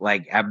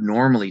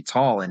abnormally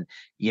tall, and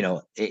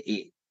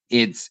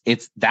that's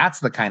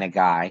the kind of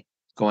guy.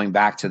 Going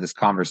back to this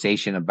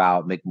conversation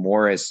about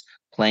McMorris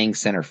playing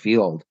center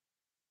field,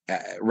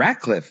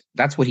 Ratcliffe,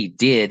 that's what he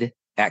did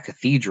at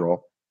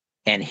Cathedral,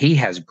 and he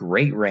has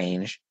great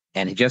range,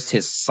 and just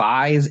his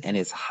size and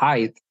his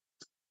height,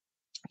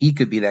 he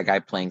could be that guy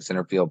playing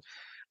center field.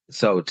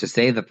 So to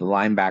say that the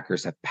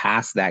linebackers have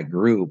passed that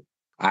group,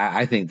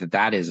 I think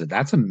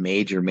that's a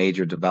major,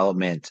 major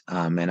development.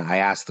 And I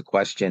asked the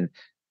question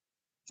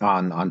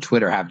on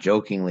Twitter, half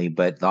jokingly,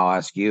 but I'll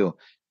ask you: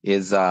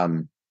 is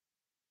Kurt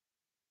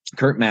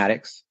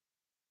Maddox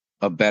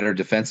a better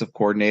defensive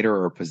coordinator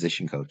or a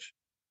position coach?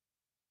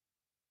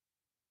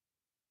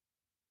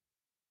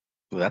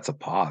 Ooh, that's a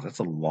pause. That's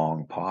a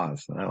long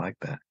pause. I like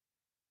that.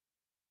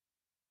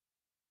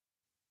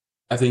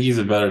 I think he's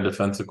a better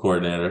defensive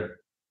coordinator.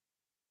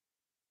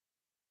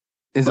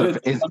 Is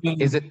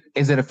it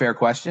a fair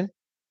question?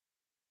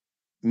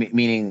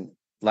 Meaning,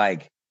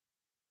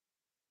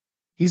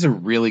 he's a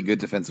really good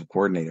defensive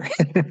coordinator.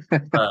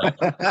 Right.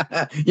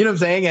 You know what I'm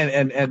saying?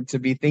 And to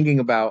be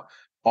thinking about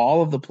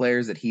all of the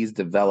players that he's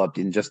developed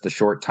in just the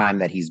short time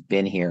that he's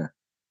been here,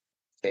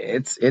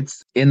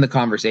 it's in the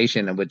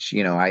conversation, in which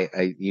we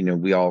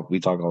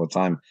talk all the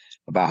time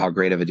about how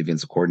great of a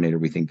defensive coordinator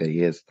we think that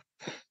he is.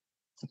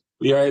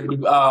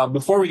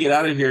 Before we get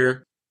out of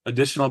here,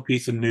 additional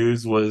piece of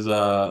news was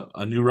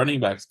a new running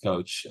backs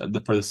coach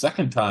for the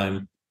second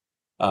time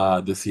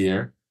this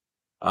year.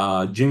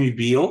 Jimmy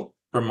Beal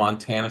from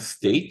Montana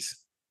State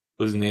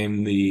was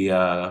named the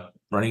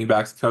running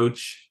backs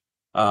coach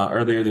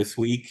earlier this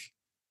week.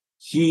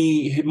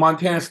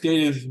 Montana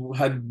State has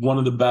had one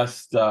of the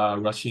best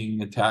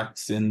rushing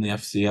attacks in the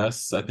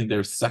FCS. I think they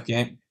were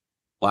second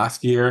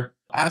last year.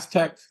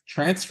 Aztec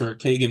transfer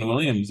Kagan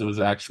Williams was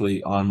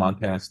actually on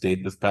Montana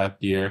State this past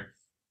year,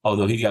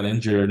 although he got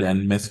injured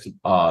and missed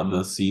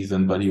the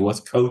season, but he was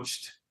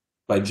coached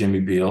by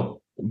Jimmy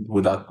Beal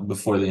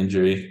before the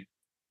injury.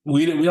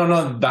 We don't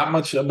know that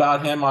much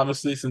about him,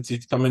 obviously, since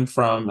he's coming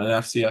from an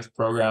FCS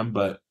program,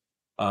 but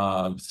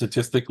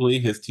statistically,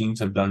 his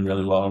teams have done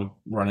really well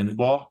running the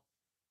ball.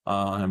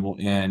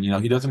 And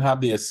he doesn't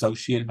have the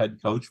associate head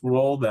coach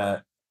role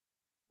that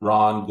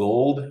Ron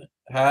Gold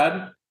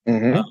had.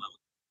 Mm-hmm.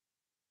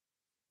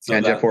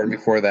 And Jeff Horton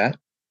before that.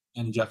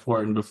 And Jeff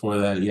Horton before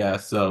that, yeah.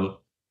 So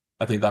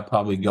I think that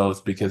probably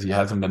goes because he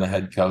hasn't been a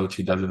head coach.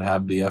 He doesn't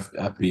have the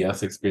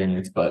FBS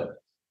experience,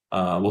 but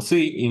we'll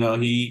see.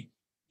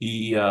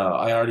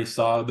 I already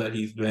saw that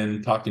he's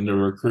been talking to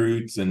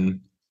recruits and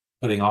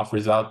putting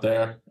offers out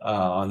there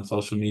on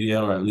social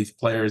media, or at least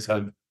players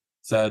have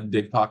said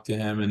they've talked to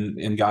him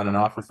and got an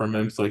offer from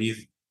him. So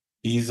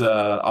he's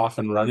off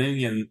and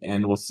running,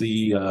 and we'll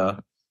see.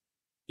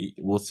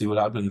 We'll see what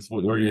happens.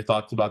 What are your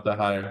thoughts about that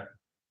hire?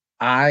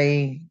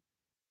 I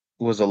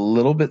was a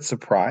little bit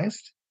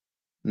surprised.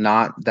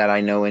 Not that I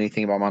know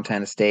anything about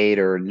Montana State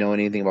or know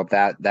anything about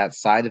that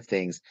side of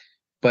things,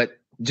 but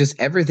just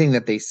everything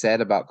that they said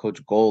about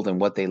Coach Gold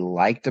and what they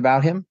liked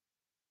about him,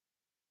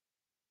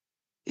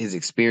 his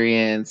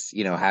experience,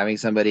 having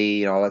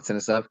somebody, all that kind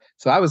of stuff.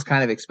 So I was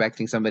kind of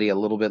expecting somebody a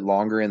little bit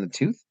longer in the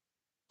tooth,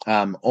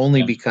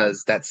 only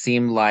because that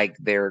seemed like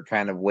their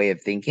kind of way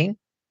of thinking.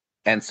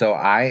 And so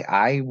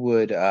I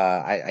would,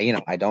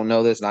 I don't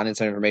know this, not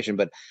inside information,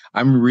 but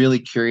I'm really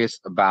curious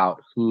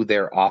about who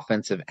their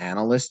offensive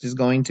analyst is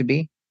going to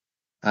be.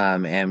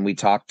 And we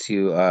talked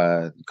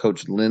to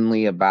Coach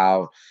Lindley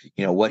about,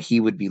 what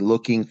he would be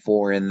looking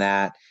for in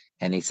that.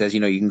 And he says,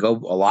 you can go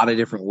a lot of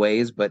different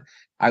ways, but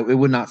it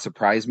would not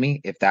surprise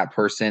me if that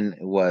person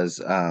was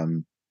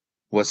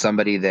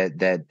somebody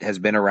that has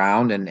been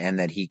around and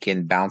that he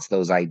can bounce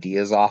those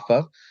ideas off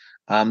of.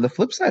 The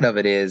flip side of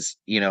it is,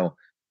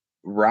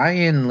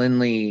 Ryan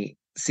Lindley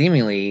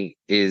seemingly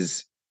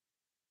is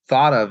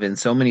thought of in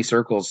so many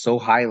circles so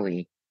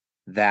highly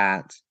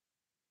that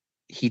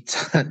he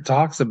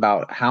talks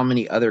about how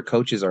many other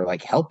coaches are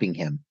like helping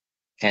him,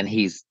 and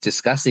he's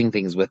discussing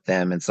things with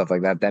them and stuff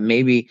like that, that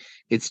maybe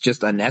it's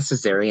just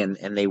unnecessary, and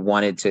they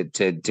wanted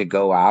to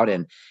go out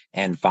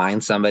and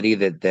find somebody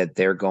that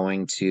they're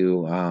going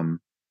to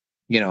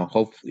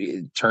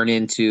hopefully turn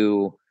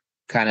into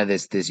kind of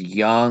this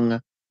young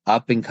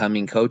up and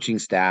coming coaching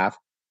staff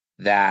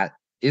that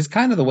is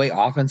kind of the way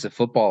offensive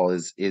football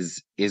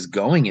is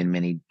going in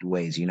many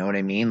ways. You know what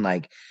I mean?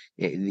 Like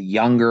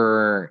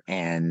younger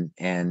and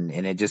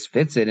it just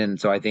fits it. And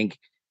so I think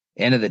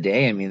end of the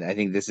day, I mean, I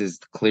think this is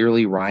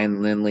clearly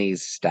Ryan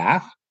Lindley's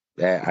staff.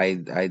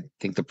 I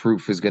think the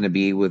proof is going to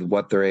be with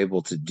what they're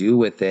able to do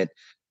with it.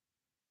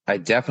 I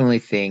definitely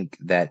think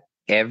that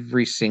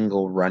every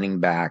single running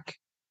back,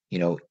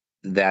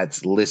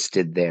 that's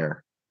listed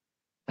there.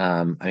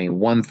 I mean,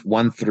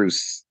 one through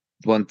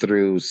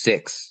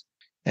six,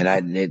 and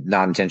I did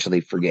not intentionally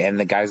forget. And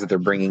the guys that they're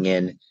bringing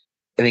in,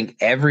 I think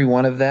every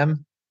one of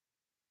them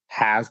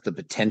has the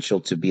potential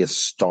to be a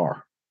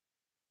star.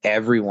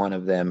 Every one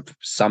of them,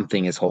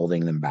 something is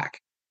holding them back.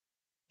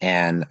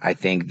 And I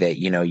think that,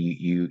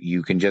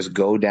 you can just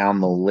go down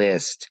the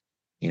list,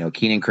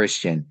 Keenan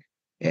Christian,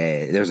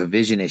 there's a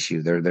vision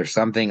issue. There's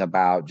something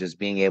about just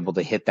being able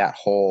to hit that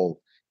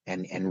hole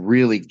and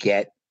really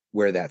get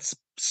where that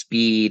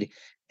speed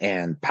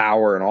and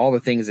power and all the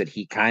things that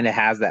he kind of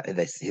has, that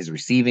his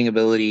receiving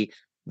ability,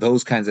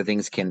 those kinds of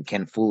things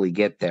can fully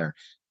get there.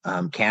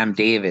 Cam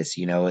Davis,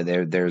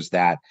 there's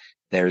that,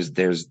 there's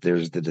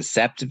the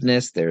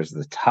deceptiveness, there's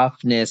the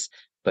toughness,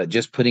 but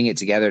just putting it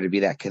together to be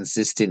that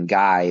consistent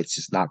guy, it's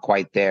just not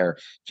quite there.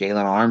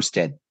 Jalen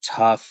Armstead,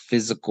 tough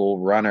physical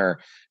runner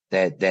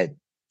that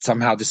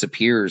somehow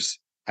disappears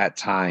at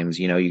times.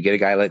 You get a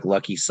guy like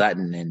Lucky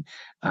Sutton, and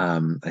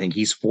I think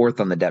he's fourth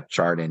on the depth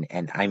chart.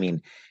 And I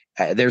mean,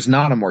 there's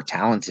not a more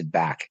talented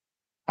back,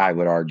 I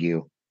would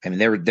argue. I mean,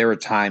 there were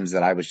times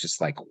that I was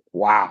just like,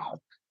 wow,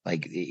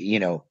 like,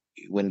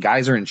 when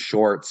guys are in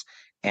shorts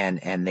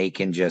and they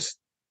can just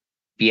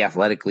be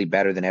athletically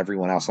better than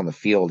everyone else on the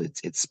field,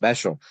 it's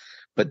special.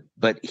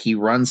 But he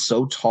runs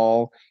so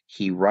tall.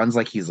 He runs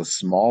like he's a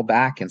small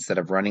back instead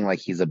of running like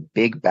he's a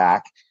big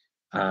back.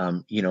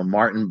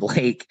 Martin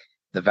Blake,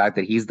 the fact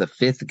that he's the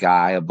fifth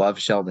guy above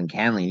Sheldon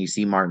Canley, and you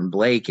see Martin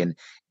Blake and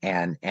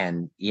can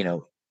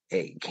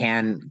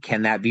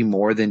that be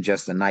more than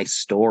just a nice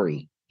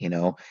story,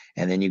 and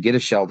then you get a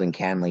Sheldon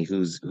Canley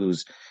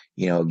who's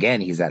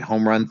again, he's that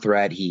home run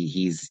threat.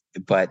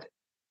 But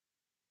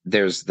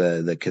there's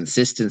the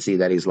consistency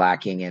that he's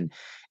lacking,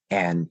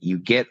 and you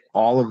get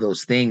all of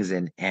those things,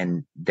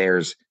 and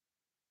there's,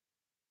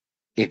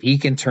 if he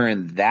can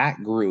turn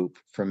that group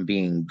from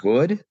being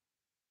good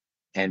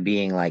and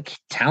being like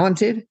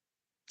talented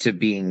to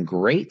being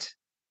great,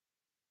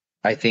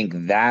 I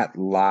think that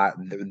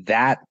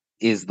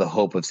is the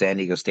hope of San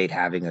Diego State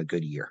having a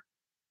good year.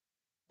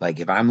 Like,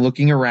 if I'm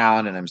looking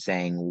around and I'm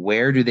saying,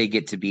 where do they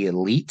get to be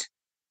elite,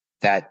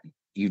 that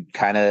you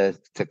kind of,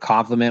 to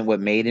complement what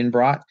Maiden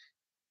brought,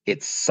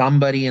 it's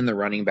somebody in the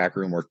running back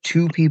room or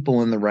two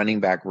people in the running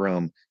back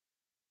room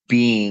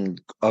being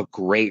a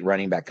great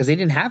running back, because they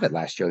didn't have it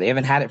last year. They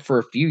haven't had it for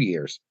a few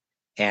years,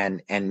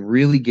 and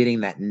really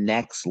getting that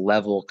next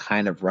level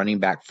kind of running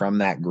back from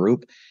that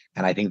group.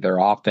 And I think their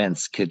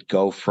offense could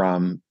go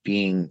from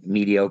being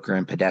mediocre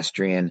and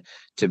pedestrian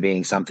to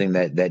being something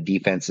that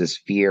defenses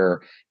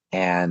fear,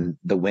 and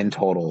the win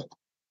total,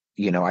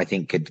 I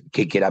think could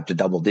get up to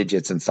double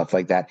digits and stuff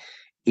like that,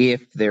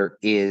 if there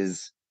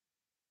is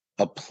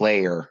a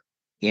player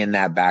in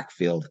that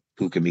backfield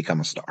who can become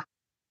a star.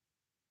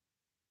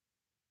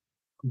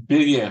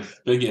 Big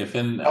if.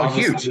 And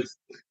huge.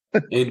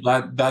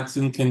 That's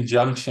in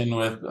conjunction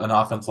with an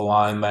offensive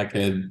line that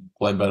could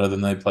play better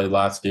than they played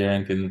last year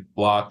and can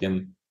block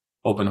and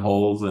open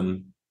holes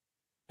and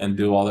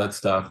do all that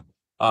stuff.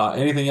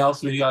 Anything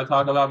else we got to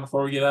talk about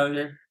before we get out of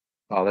here?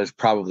 Oh, there's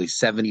probably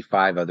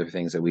 75 other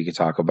things that we could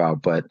talk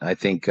about, but I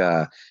think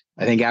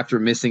after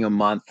missing a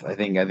month, I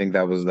think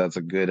that's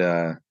a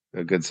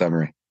good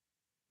summary.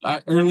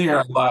 Earlier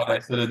I lied. I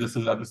said this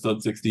is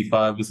episode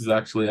 65. This is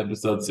actually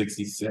episode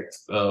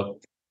 66. So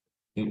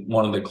I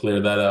wanted to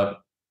clear that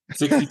up.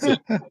 66.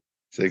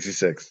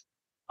 66.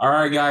 All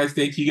right, guys.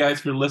 Thank you guys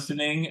for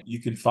listening. You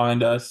can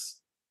find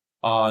us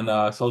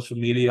on social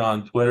media,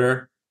 on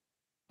Twitter.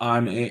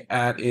 I'm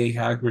at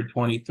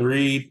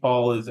ahagrid23.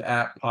 Paul is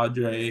at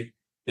Padre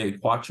de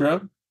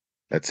Quattro.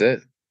 That's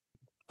it.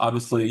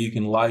 Obviously, you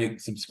can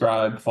like,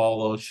 subscribe,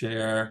 follow,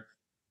 share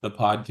the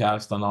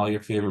podcast on all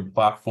your favorite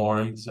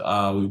platforms.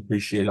 We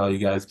appreciate all you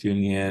guys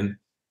tuning in.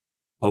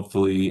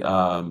 Hopefully,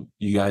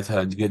 you guys had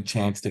a good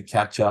chance to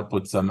catch up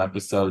with some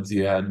episodes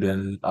you had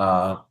been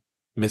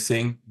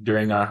missing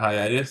during our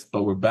hiatus,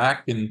 but we're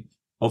back, and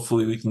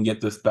hopefully we can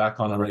get this back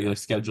on a regular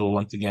schedule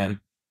once again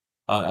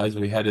as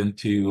we head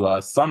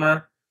into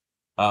summer.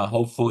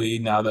 Hopefully,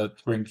 now that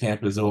spring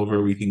camp is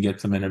over, we can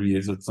get some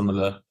interviews with some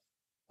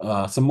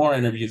more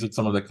interviews with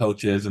some of the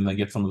coaches, and then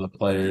get some of the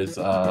players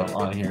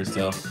on here.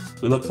 So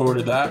we look forward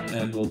to that,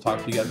 and we'll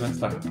talk to you guys next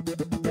time.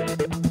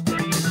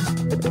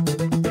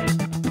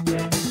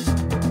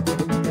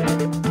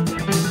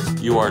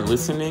 You are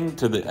listening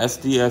to the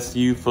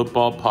SDSU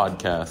Football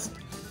Podcast,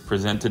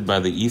 presented by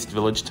the East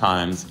Village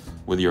Times,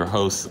 with your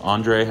hosts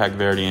Andre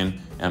Hagverdian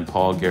and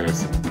Paul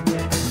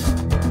Garrison.